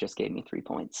 Josh just gave me 3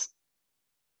 points.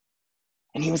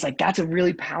 And he was like, that's a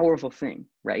really powerful thing,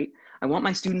 right? I want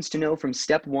my students to know from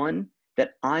step 1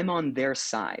 that I'm on their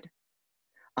side.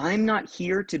 I'm not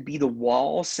here to be the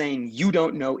wall saying you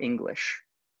don't know English.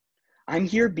 I'm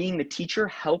here being the teacher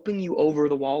helping you over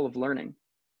the wall of learning,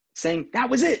 saying that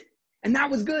was it, and that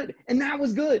was good, and that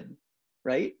was good,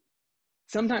 right?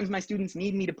 Sometimes my students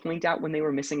need me to point out when they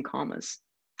were missing commas.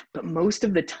 But most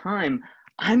of the time,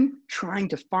 I'm trying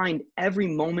to find every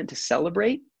moment to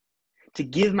celebrate, to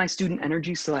give my student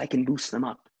energy so I can boost them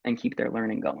up and keep their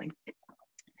learning going.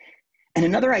 And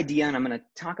another idea, and I'm going to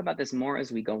talk about this more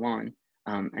as we go on,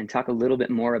 and talk a little bit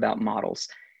more about models.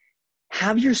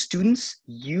 Have your students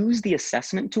use the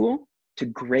assessment tool to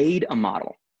grade a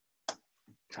model.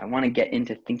 So I want to get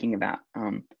into thinking about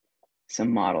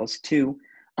some models too.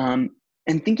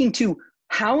 And thinking too,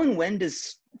 how and when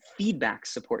does feedback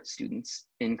support students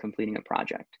in completing a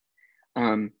project?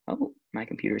 Oh, my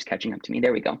computer is catching up to me.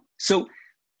 There we go. So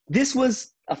this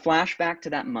was a flashback to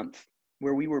that month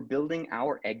where we were building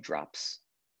our egg drops.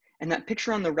 And that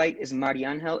picture on the right is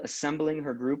Mariangel assembling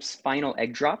her group's final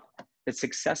egg drop that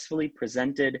successfully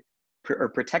protected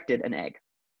an egg.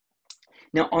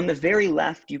 Now on the very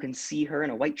left, you can see her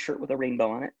in a white shirt with a rainbow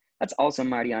on it. That's also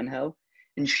Mariangel.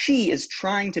 And she is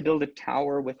trying to build a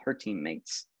tower with her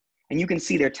teammates. And you can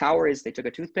see their tower is, they took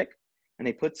a toothpick and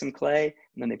they put some clay,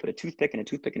 and then they put a toothpick and a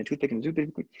toothpick and a toothpick and a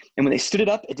toothpick. And when they stood it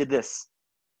up, it did this.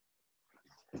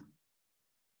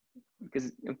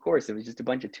 Because of course it was just a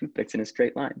bunch of toothpicks in a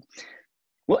straight line.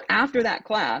 Well, after that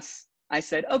class, I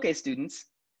said, okay, students,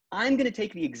 I'm gonna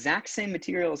take the exact same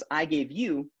materials I gave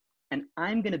you, and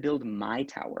I'm gonna build my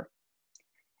tower.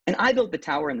 And I built the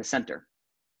tower in the center.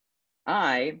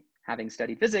 I, having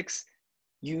studied physics,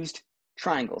 used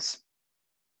triangles.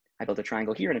 I built a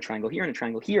triangle here and a triangle here and a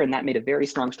triangle here, and that made a very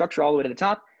strong structure all the way to the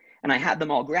top. And I had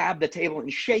them all grab the table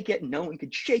and shake it, and no one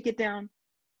could shake it down.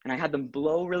 And I had them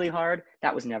blow really hard.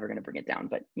 That was never gonna bring it down,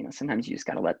 but you know, sometimes you just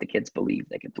gotta let the kids believe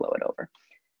they could blow it over.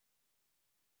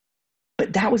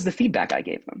 But that was the feedback I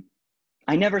gave them.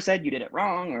 I never said you did it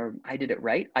wrong or I did it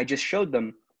right. I just showed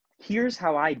them, here's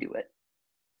how I do it,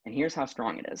 and here's how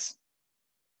strong it is.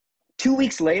 2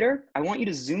 weeks later, I want you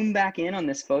to zoom back in on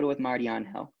this photo with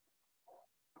Mariangel.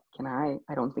 Can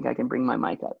I don't think I can bring my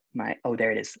mic up. Oh,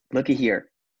 there it is. Looky here.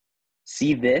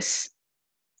 See this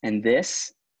and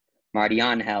this?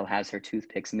 Mariangel has her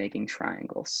toothpicks making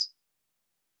triangles.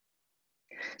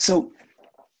 So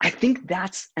I think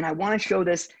that's, and I want to show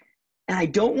this, and I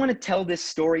don't want to tell this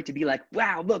story to be like,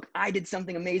 wow, look, I did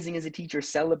something amazing as a teacher,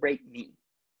 celebrate me.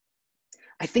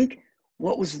 I think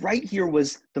what was right here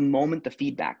was the moment the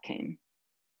feedback came.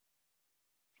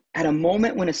 At a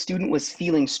moment when a student was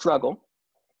feeling struggle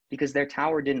because their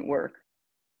tower didn't work,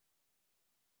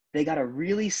 they got a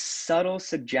really subtle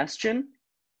suggestion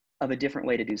of a different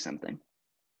way to do something.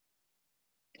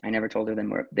 I never told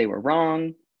them they were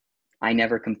wrong. I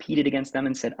never competed against them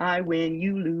and said, I win,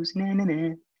 you lose, na, na,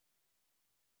 na.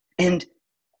 And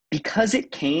because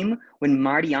it came when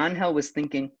Mariangel was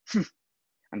thinking,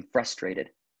 I'm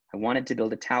frustrated. I wanted to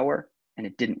build a tower and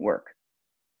it didn't work.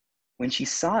 When she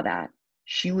saw that,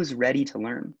 she was ready to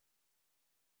learn.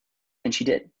 And she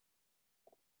did.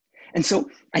 And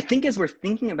so I think as we're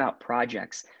thinking about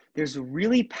projects, there's a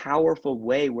really powerful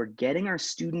way we're getting our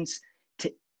students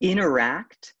to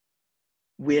interact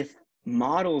with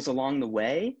models along the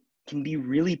way can be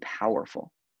really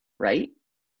powerful, right?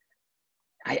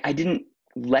 I didn't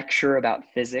lecture about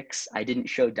physics. I didn't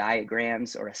show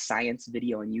diagrams or a science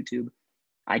video on YouTube.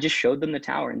 I just showed them the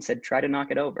tower and said, try to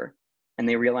knock it over. And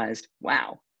they realized,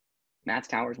 wow, Matt's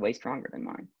tower is way stronger than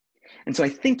mine. And so I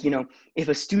think, you know, if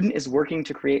a student is working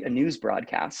to create a news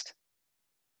broadcast,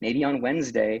 maybe on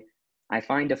Wednesday, I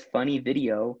find a funny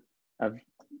video of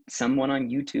someone on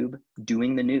YouTube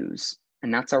doing the news,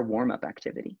 and that's our warm-up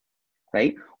activity,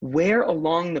 right? Where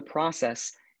along the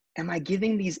process am I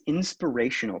giving these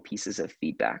inspirational pieces of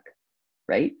feedback,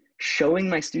 right? Showing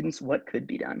my students what could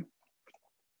be done.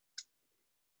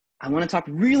 I want to talk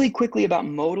really quickly about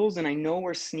modals, and I know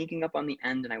we're sneaking up on the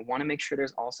end, and I want to make sure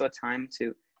there's also a time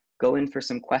to go in for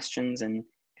some questions. And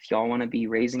if y'all want to be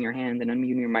raising your hand and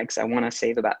unmuting your mics, I want to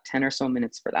save about 10 or so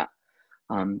minutes for that.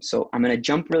 So I'm going to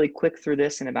jump really quick through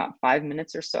this in about 5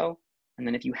 minutes or so. And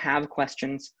then if you have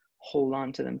questions, hold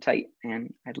on to them tight,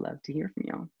 and I'd love to hear from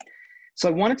y'all. So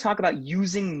I want to talk about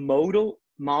using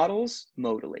modals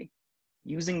modally.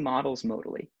 Using models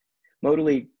modally.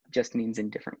 Modally just means in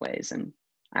different ways, and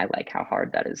I like how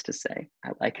hard that is to say.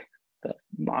 I like the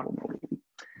model modally.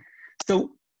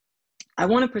 So I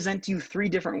want to present to you 3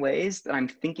 different ways that I'm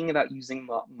thinking about using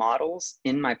models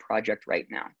in my project right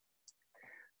now.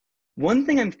 One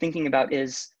thing I'm thinking about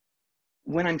is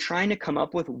when I'm trying to come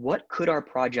up with what could our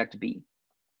project be.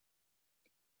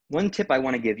 One tip I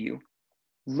want to give you,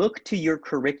 look to your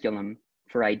curriculum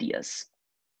for ideas.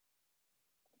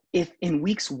 If in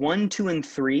weeks 1, 2, and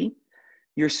 3,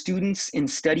 your students in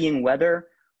studying weather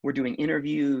were doing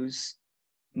interviews,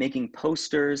 making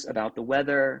posters about the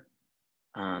weather,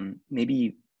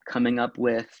 maybe coming up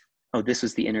with, oh, this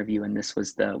was the interview and this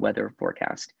was the weather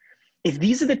forecast. If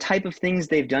these are the type of things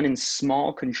they've done in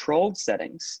small controlled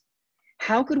settings,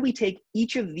 how could we take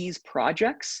each of these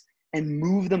projects and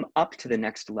move them up to the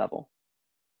next level,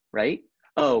 right?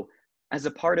 Oh, as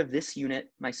a part of this unit,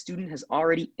 my student has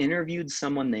already interviewed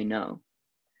someone they know.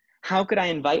 How could I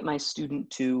invite my student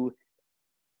to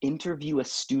interview a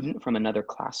student from another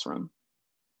classroom?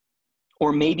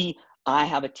 Or maybe I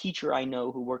have a teacher I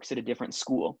know who works at a different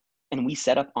school, and we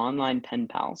set up online pen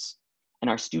pals, and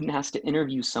our student has to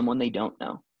interview someone they don't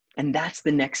know. And that's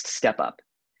the next step up.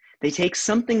 They take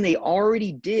something they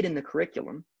already did in the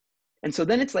curriculum. And so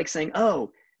then it's like saying,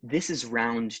 oh, this is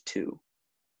round 2.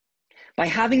 By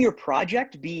having your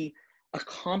project be a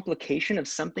complication of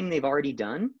something they've already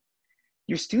done,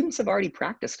 your students have already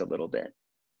practiced a little bit.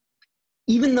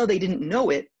 Even though they didn't know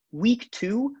it, week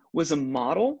 2 was a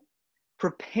model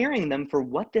preparing them for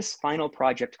what this final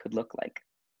project could look like.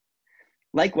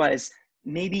 Likewise,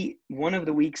 maybe one of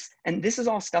the weeks, and this is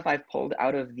all stuff I've pulled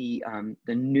out of the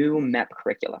new MEP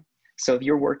curricula. So if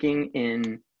you're working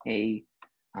in a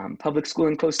public school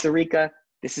in Costa Rica,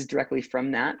 this is directly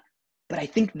from that. But I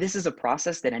think this is a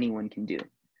process that anyone can do,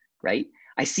 right?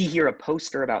 I see here a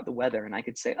poster about the weather, and I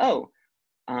could say, oh,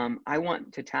 I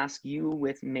want to task you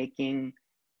with making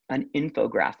an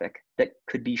infographic that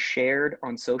could be shared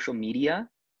on social media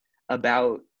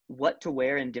about what to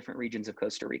wear in different regions of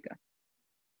Costa Rica,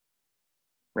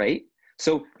 right?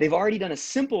 So they've already done a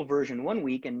simple version one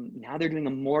week, and now they're doing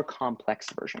a more complex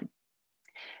version.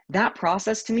 That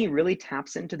process to me really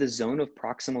taps into the zone of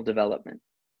proximal development.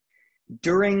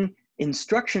 During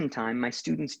instruction time, my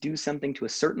students do something to a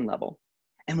certain level.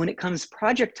 And when it comes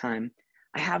project time,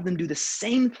 I have them do the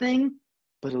same thing,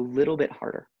 but a little bit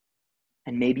harder,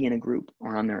 and maybe in a group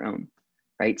or on their own,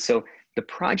 right? So the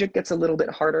project gets a little bit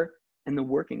harder and the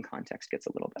working context gets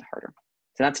a little bit harder.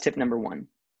 So that's tip number 1.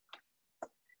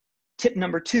 Tip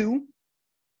number 2,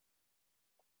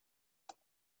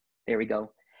 there we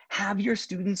go. Have your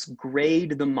students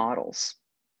grade the models.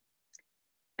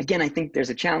 Again, I think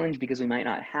there's a challenge because we might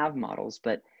not have models,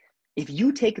 but if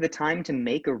you take the time to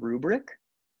make a rubric,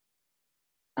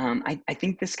 I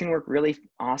think this can work really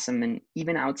awesome and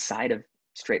even outside of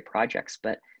straight projects.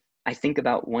 But I think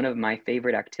about one of my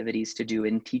favorite activities to do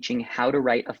in teaching how to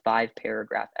write a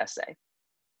 5-paragraph essay.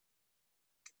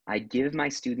 I give my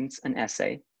students an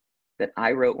essay that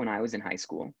I wrote when I was in high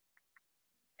school,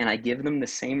 and I give them the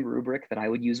same rubric that I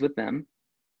would use with them,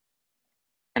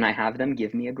 and I have them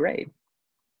give me a grade.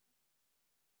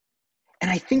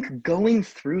 And I think going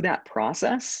through that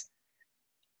process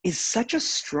is such a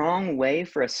strong way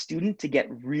for a student to get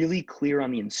really clear on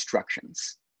the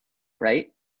instructions, right?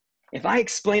 If I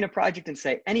explain a project and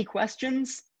say, any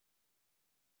questions?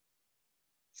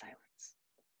 Silence.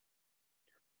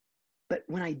 But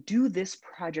when I do this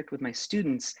project with my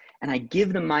students and I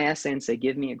give them my essay and say,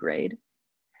 give me a grade,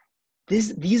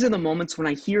 these are the moments when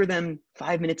I hear them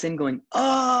 5 minutes in going,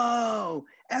 oh,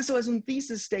 eso es un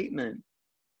thesis statement.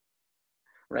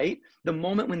 Right? The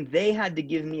moment when they had to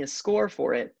give me a score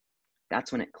for it,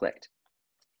 that's when it clicked.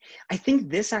 I think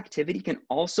this activity can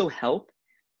also help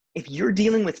if you're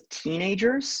dealing with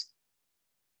teenagers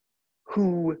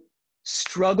who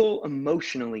struggle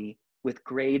emotionally with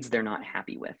grades they're not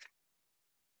happy with.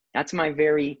 That's my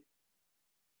very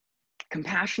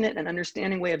compassionate and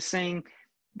understanding way of saying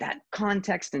that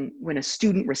context. And when a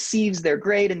student receives their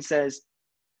grade and says,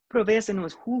 Profe, ese no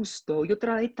es justo, yo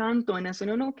trabajé tanto en eso,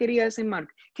 no quería ese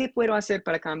marco, ¿qué puedo hacer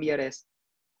para cambiar eso?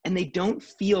 And they don't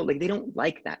feel like, they don't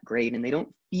like that grade, and they don't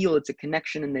feel it's a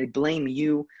connection, and they blame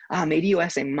you. Me dio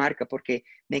ese marca porque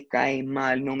me cae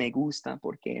mal, no me gusta,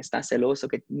 porque está celoso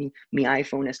que mi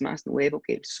iPhone es más nuevo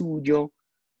que el suyo,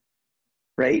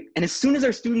 right? And as soon as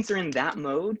our students are in that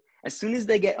mode, as soon as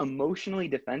they get emotionally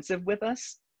defensive with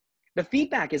us, the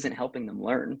feedback isn't helping them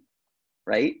learn,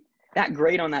 right? That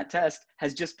grade on that test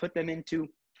has just put them into,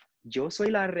 yo soy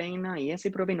la reina y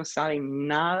ese profe no sabe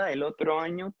nada, el otro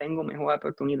año tengo mejor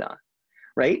oportunidad,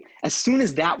 right? As soon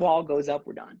as that wall goes up,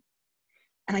 we're done.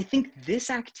 And I think this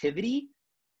activity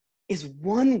is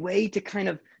one way to kind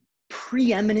of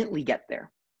preeminently get there,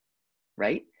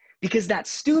 right? Because that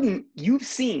student, you've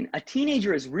seen, a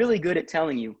teenager is really good at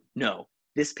telling you, no,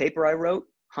 this paper I wrote,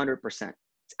 100%.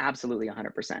 It's absolutely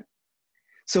 100%.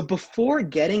 So before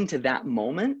getting to that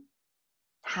moment,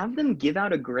 have them give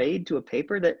out a grade to a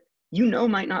paper that you know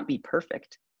might not be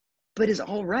perfect, but is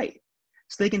all right.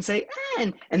 So they can say,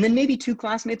 and then maybe 2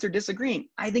 classmates are disagreeing.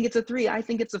 I think it's a 3, I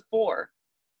think it's a 4.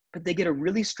 But they get a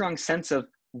really strong sense of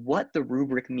what the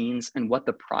rubric means and what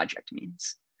the project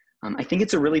means. I think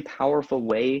it's a really powerful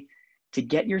way to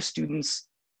get your students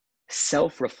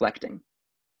self-reflecting.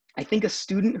 I think a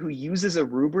student who uses a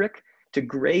rubric to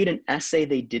grade an essay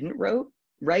they didn't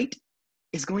write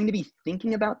is going to be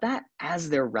thinking about that as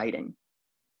they're writing.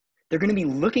 They're going to be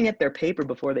looking at their paper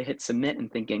before they hit submit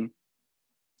and thinking,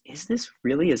 is this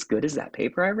really as good as that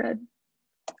paper I read?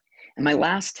 And my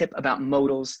last tip about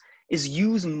modals is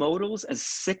use modals as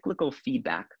cyclical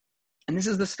feedback. And this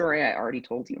is the story I already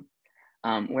told you,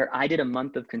 where I did a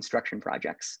month of construction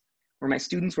projects, where my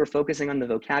students were focusing on the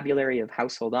vocabulary of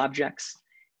household objects.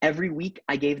 Every week,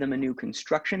 I gave them a new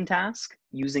construction task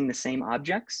using the same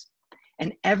objects.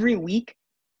 And every week,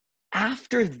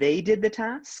 after they did the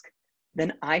task,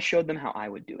 then I showed them how I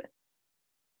would do it,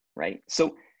 right?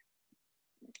 So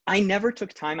I never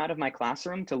took time out of my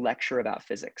classroom to lecture about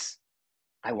physics.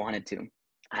 I wanted to.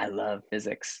 I love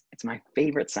physics. It's my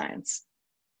favorite science.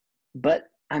 But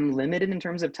I'm limited in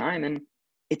terms of time, and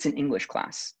it's an English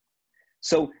class.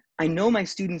 So I know my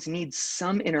students need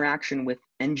some interaction with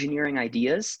engineering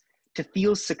ideas to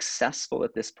feel successful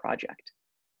at this project,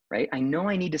 right? I know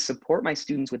I need to support my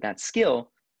students with that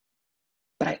skill,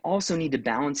 but I also need to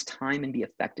balance time and be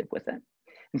effective with it.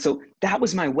 And so that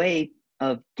was my way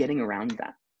of getting around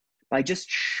that, by just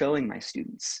showing my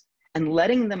students and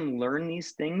letting them learn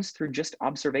these things through just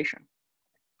observation.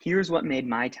 Here's what made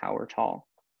my tower tall.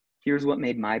 Here's what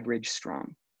made my bridge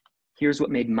strong. Here's what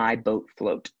made my boat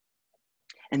float.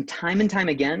 And time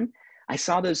again, I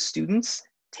saw those students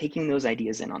taking those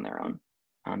ideas in on their own.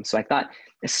 So I thought,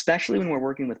 especially when we're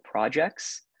working with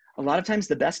projects, a lot of times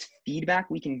the best feedback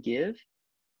we can give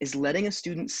is letting a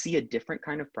student see a different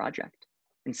kind of project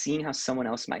and seeing how someone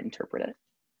else might interpret it.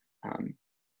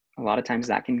 A lot of times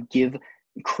that can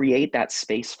create that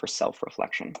space for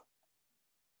self-reflection.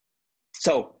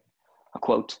 So, a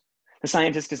quote, "The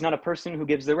scientist is not a person who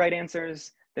gives the right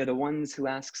answers, they're the ones who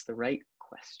asks the right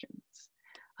questions."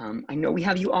 I know we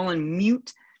have you all on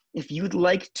mute. If you'd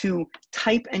like to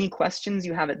type any questions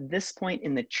you have at this point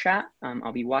in the chat,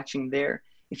 I'll be watching there.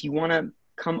 If you wanna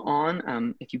come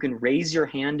on, if you can raise your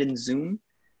hand in Zoom,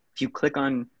 if you click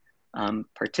on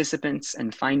participants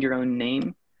and find your own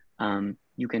name,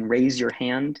 you can raise your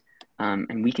hand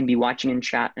and we can be watching in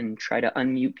chat and try to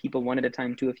unmute people one at a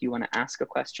time too if you want to ask a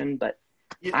question. But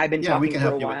yeah, I've been talking for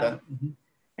a while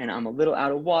and I'm a little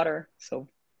out of water. So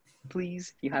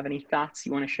please, if you have any thoughts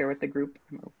you want to share with the group,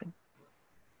 I'm open.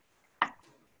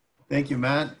 Thank you,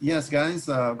 Matt. Yes, guys,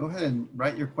 go ahead and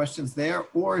write your questions there.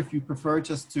 Or if you prefer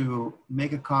just to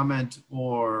make a comment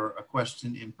or a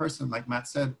question in person, like Matt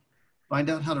said, find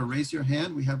out how to raise your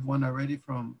hand. We have one already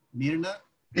from Mirna.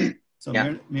 So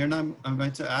yeah. Mirna, I'm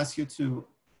going to ask you to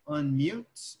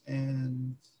unmute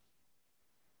and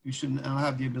you should now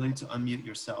have the ability to unmute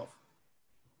yourself.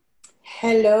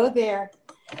 Hello there.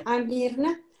 I'm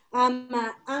Mirna.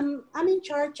 I'm in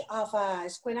charge of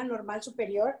Escuela Normal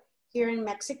Superior here in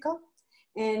Mexico.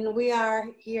 And we are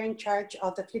here in charge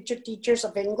of the future teachers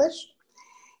of English.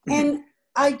 And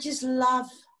I just love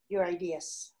your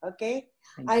ideas, okay?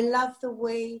 I love the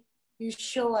way you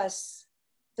show us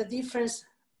the difference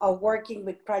of working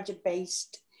with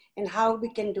project-based and how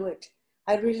we can do it.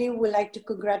 I really would like to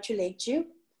congratulate you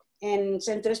in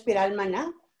Centro Espiral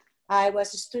Mana. I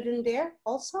was a student there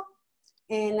also,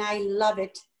 and I love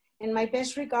it. And my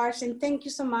best regards, and thank you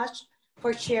so much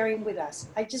for sharing with us.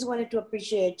 I just wanted to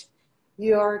appreciate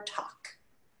your talk.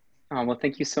 Oh, well,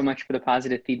 thank you so much for the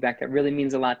positive feedback. That really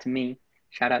means a lot to me.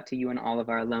 Shout out to you and all of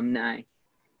our alumni.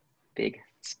 Big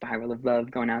spiral of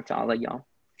love going out to all of y'all.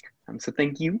 So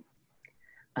thank you.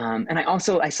 And I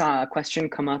saw a question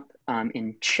come up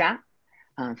in chat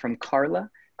from Carla.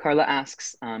 Carla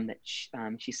asks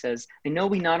she says, "I know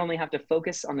we not only have to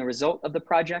focus on the result of the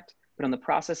project, but on the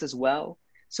process as well.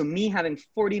 So me having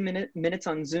 40 minutes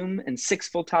on Zoom and 6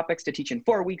 full topics to teach in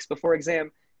 4 weeks before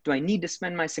exam, do I need to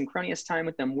spend my synchronous time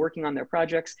with them working on their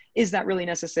projects? Is that really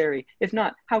necessary? If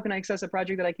not, how can I access a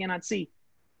project that I cannot see?"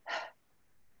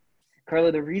 Carla,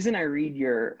 the reason I read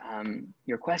your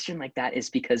question like that is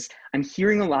because I'm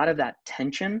hearing a lot of that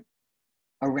tension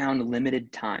around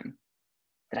limited time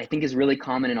that I think is really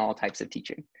common in all types of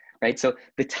teaching, right? So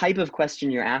the type of question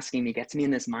you're asking me gets me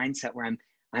in this mindset where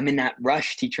I'm in that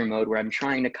rush teacher mode where I'm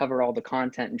trying to cover all the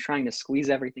content and trying to squeeze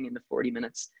everything into 40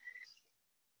 minutes.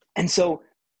 And so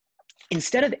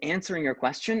instead of answering your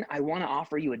question, I want to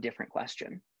offer you a different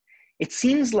question. It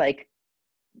seems like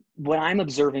what I'm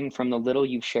observing from the little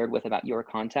you've shared with about your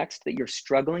context, that you're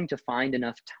struggling to find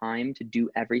enough time to do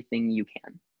everything you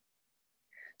can.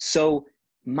 So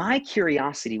my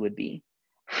curiosity would be,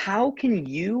 how can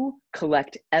you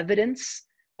collect evidence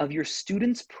of your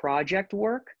students' project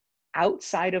work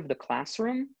outside of the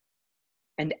classroom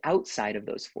and outside of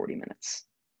those 40 minutes?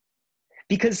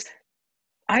 Because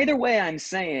either way, I'm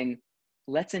saying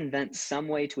let's invent some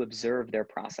way to observe their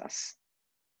process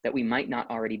that we might not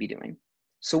already be doing.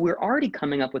 So we're already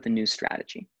coming up with a new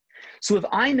strategy. So if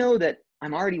I know that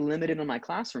I'm already limited on my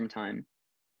classroom time,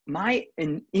 my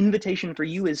invitation for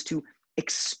you is to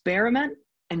experiment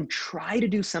and try to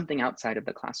do something outside of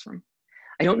the classroom.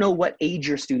 I don't know what age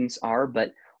your students are,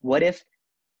 but what if,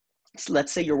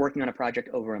 let's say you're working on a project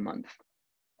over a month,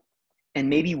 and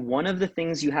maybe one of the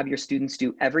things you have your students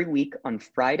do every week on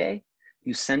Friday,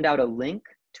 you send out a link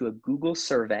to a Google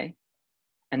survey,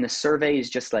 and the survey is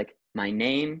just like my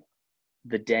name,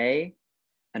 the day,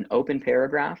 an open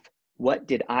paragraph, what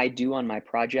did I do on my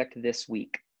project this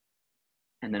week?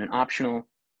 And then an optional,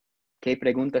 ¿qué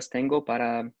preguntas tengo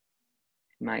para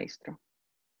maestro?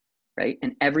 Right?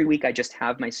 And every week I just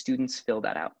have my students fill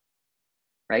that out,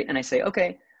 right? And I say,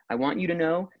 okay, I want you to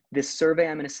know this survey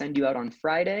I'm going to send you out on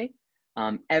Friday.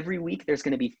 Every week there's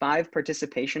going to be 5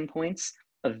 participation points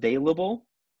available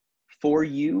for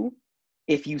you.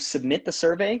 If you submit the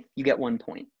survey, you get 1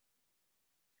 point.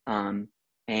 And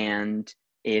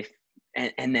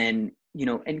then, you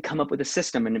know, and come up with a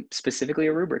system and specifically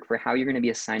a rubric for how you're going to be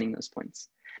assigning those points.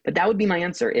 But that would be my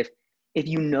answer. If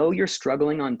you know you're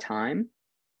struggling on time,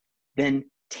 then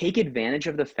take advantage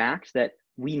of the fact that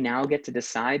we now get to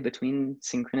decide between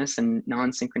synchronous and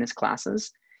non-synchronous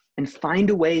classes and find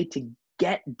a way to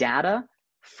get data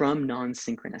from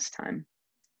non-synchronous time.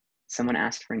 Someone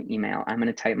asked for an email. I'm going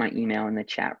to type my email in the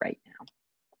chat right now.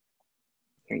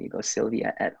 Here you go,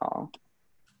 Sylvia et al.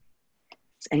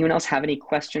 Does anyone else have any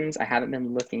questions? I haven't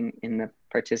been looking in the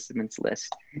participants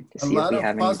list to see if we have any. A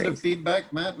lot of positive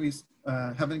feedback, Matt. We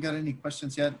haven't got any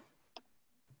questions yet.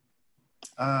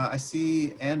 I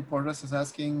see Ann Porras is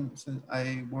asking,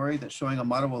 I worry that showing a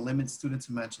model will limit students'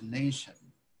 imagination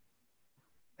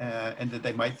and that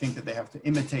they might think that they have to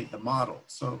imitate the model.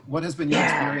 So what has been your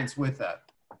experience with that?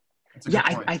 Yeah,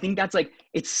 I think that's like,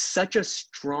 it's such a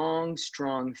strong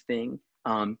thing.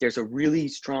 There's a really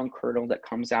strong kernel that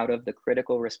comes out of the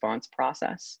critical response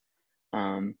process,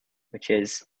 which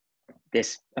is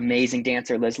this amazing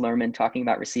dancer, Liz Lerman, talking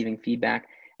about receiving feedback.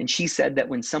 And she said that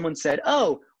when someone said,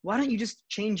 oh, why don't you just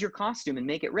change your costume and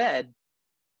make it red?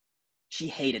 She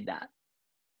hated that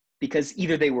because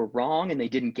either they were wrong and they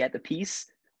didn't get the piece,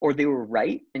 or they were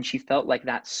right and she felt like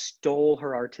that stole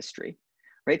her artistry,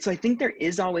 right? So I think there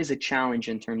is always a challenge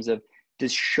in terms of,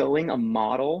 does showing a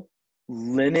model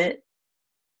limit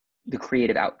the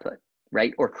creative output,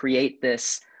 right? Or create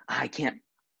this, I can't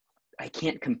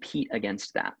compete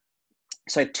against that.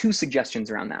 So I have 2 suggestions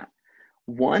around that.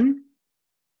 One,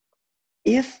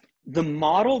 if the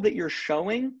model that you're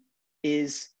showing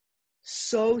is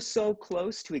so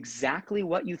close to exactly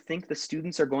what you think the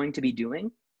students are going to be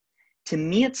doing, to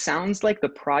me, it sounds like the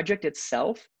project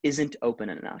itself isn't open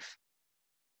enough.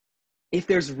 If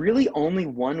there's really only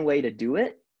one way to do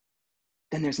it,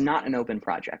 then there's not an open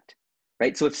project,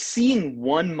 right? So if seeing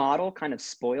one model kind of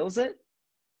spoils it,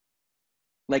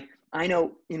 like I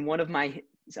know in one of my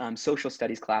social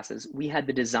studies classes, we had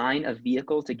to design a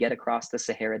vehicle to get across the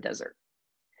Sahara Desert.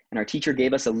 And our teacher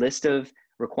gave us a list of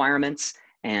requirements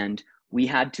and we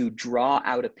had to draw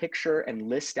out a picture and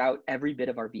list out every bit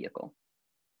of our vehicle.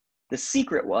 The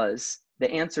secret was,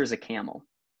 the answer is a camel.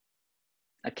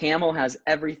 A camel has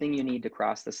everything you need to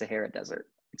cross the Sahara Desert.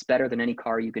 It's better than any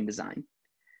car you can design.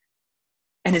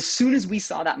 And as soon as we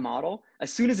saw that model,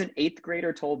 as soon as an 8th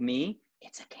grader told me,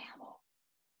 it's a camel,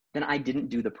 then I didn't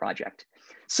do the project.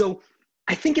 So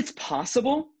I think it's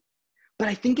possible, but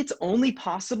I think it's only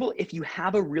possible if you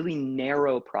have a really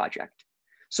narrow project.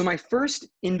 So my first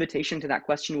invitation to that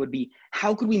question would be,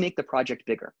 how could we make the project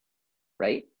bigger,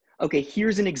 right? Okay,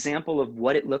 here's an example of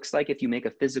what it looks like if you make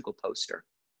a physical poster.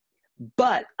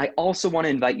 But I also want to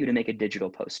invite you to make a digital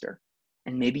poster.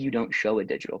 And maybe you don't show a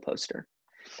digital poster.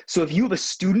 So if you have a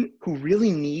student who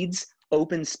really needs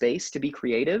open space to be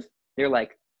creative, they're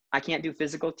like, I can't do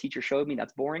physical, teacher showed me,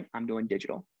 that's boring, I'm doing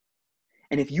digital.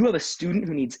 And if you have a student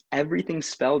who needs everything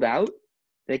spelled out,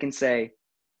 they can say,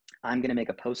 I'm gonna make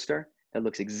a poster that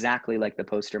looks exactly like the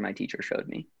poster my teacher showed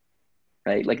me,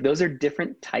 right? Like those are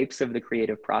different types of the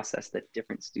creative process that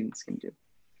different students can do.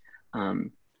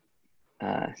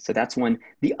 So that's one.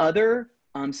 The other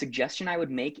suggestion I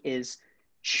would make is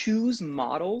choose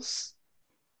models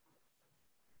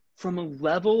from a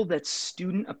level that's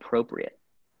student appropriate.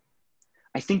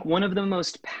 I think one of the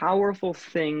most powerful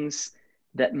things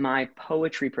that my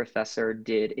poetry professor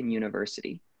did in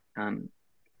university,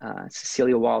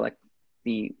 Cecilia Wallach,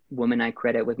 the woman I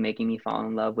credit with making me fall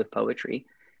in love with poetry,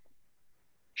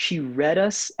 she read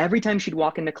us, every time she'd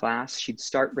walk into class, she'd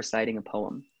start reciting a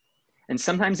poem. And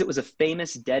sometimes it was a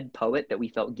famous dead poet that we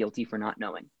felt guilty for not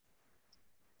knowing.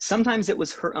 Sometimes it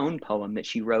was her own poem that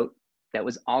she wrote that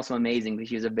was also amazing because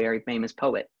she was a very famous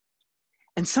poet.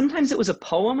 And sometimes it was a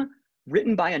poem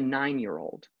written by a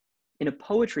 9-year-old in a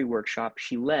poetry workshop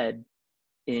she led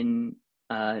in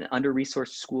an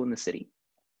under-resourced school in the city.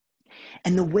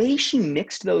 And the way she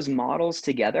mixed those models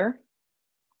together,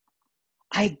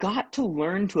 I got to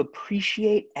learn to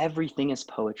appreciate everything as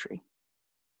poetry.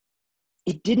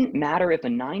 It didn't matter if a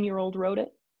 9-year-old wrote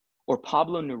it or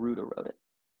Pablo Neruda wrote it.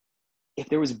 If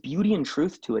there was beauty and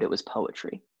truth to it, it was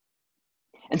poetry.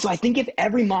 And so I think if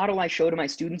every model I show to my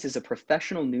students is a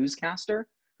professional newscaster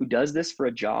who does this for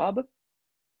a job,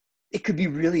 it could be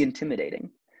really intimidating.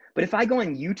 But if I go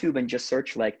on YouTube and just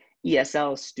search like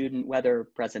ESL student weather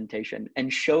presentation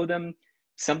and show them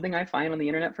something I find on the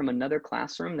internet from another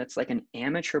classroom that's like an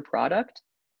amateur product,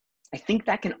 I think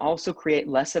that can also create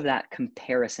less of that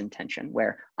comparison tension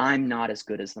where I'm not as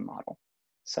good as the model.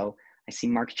 So I see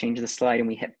Mark change the slide and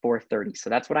we hit 4:30. So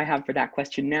that's what I have for that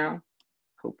question now.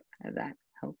 Hope that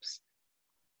helps.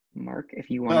 Mark, if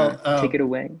you want to take it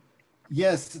away.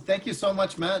 Yes, thank you so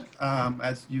much, Matt.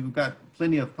 As you got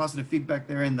plenty of positive feedback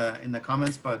there in the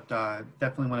comments, but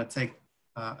definitely want to take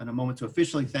in a moment to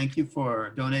officially thank you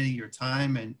for donating your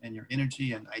time and your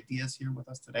energy and ideas here with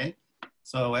us today.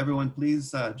 So everyone,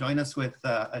 please join us with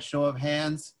a show of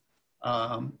hands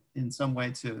in some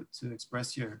way to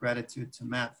express your gratitude to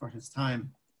Matt for his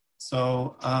time.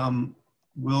 So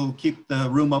we'll keep the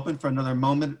room open for another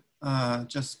moment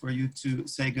just for you to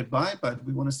say goodbye, but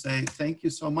we want to say thank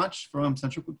you so much from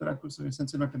Centro Cultural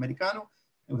Costarricense Norteamericano,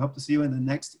 and we hope to see you in the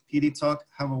next PD Talk.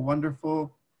 Have a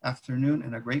wonderful afternoon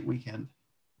and a great weekend.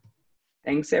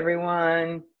 Thanks,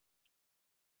 everyone.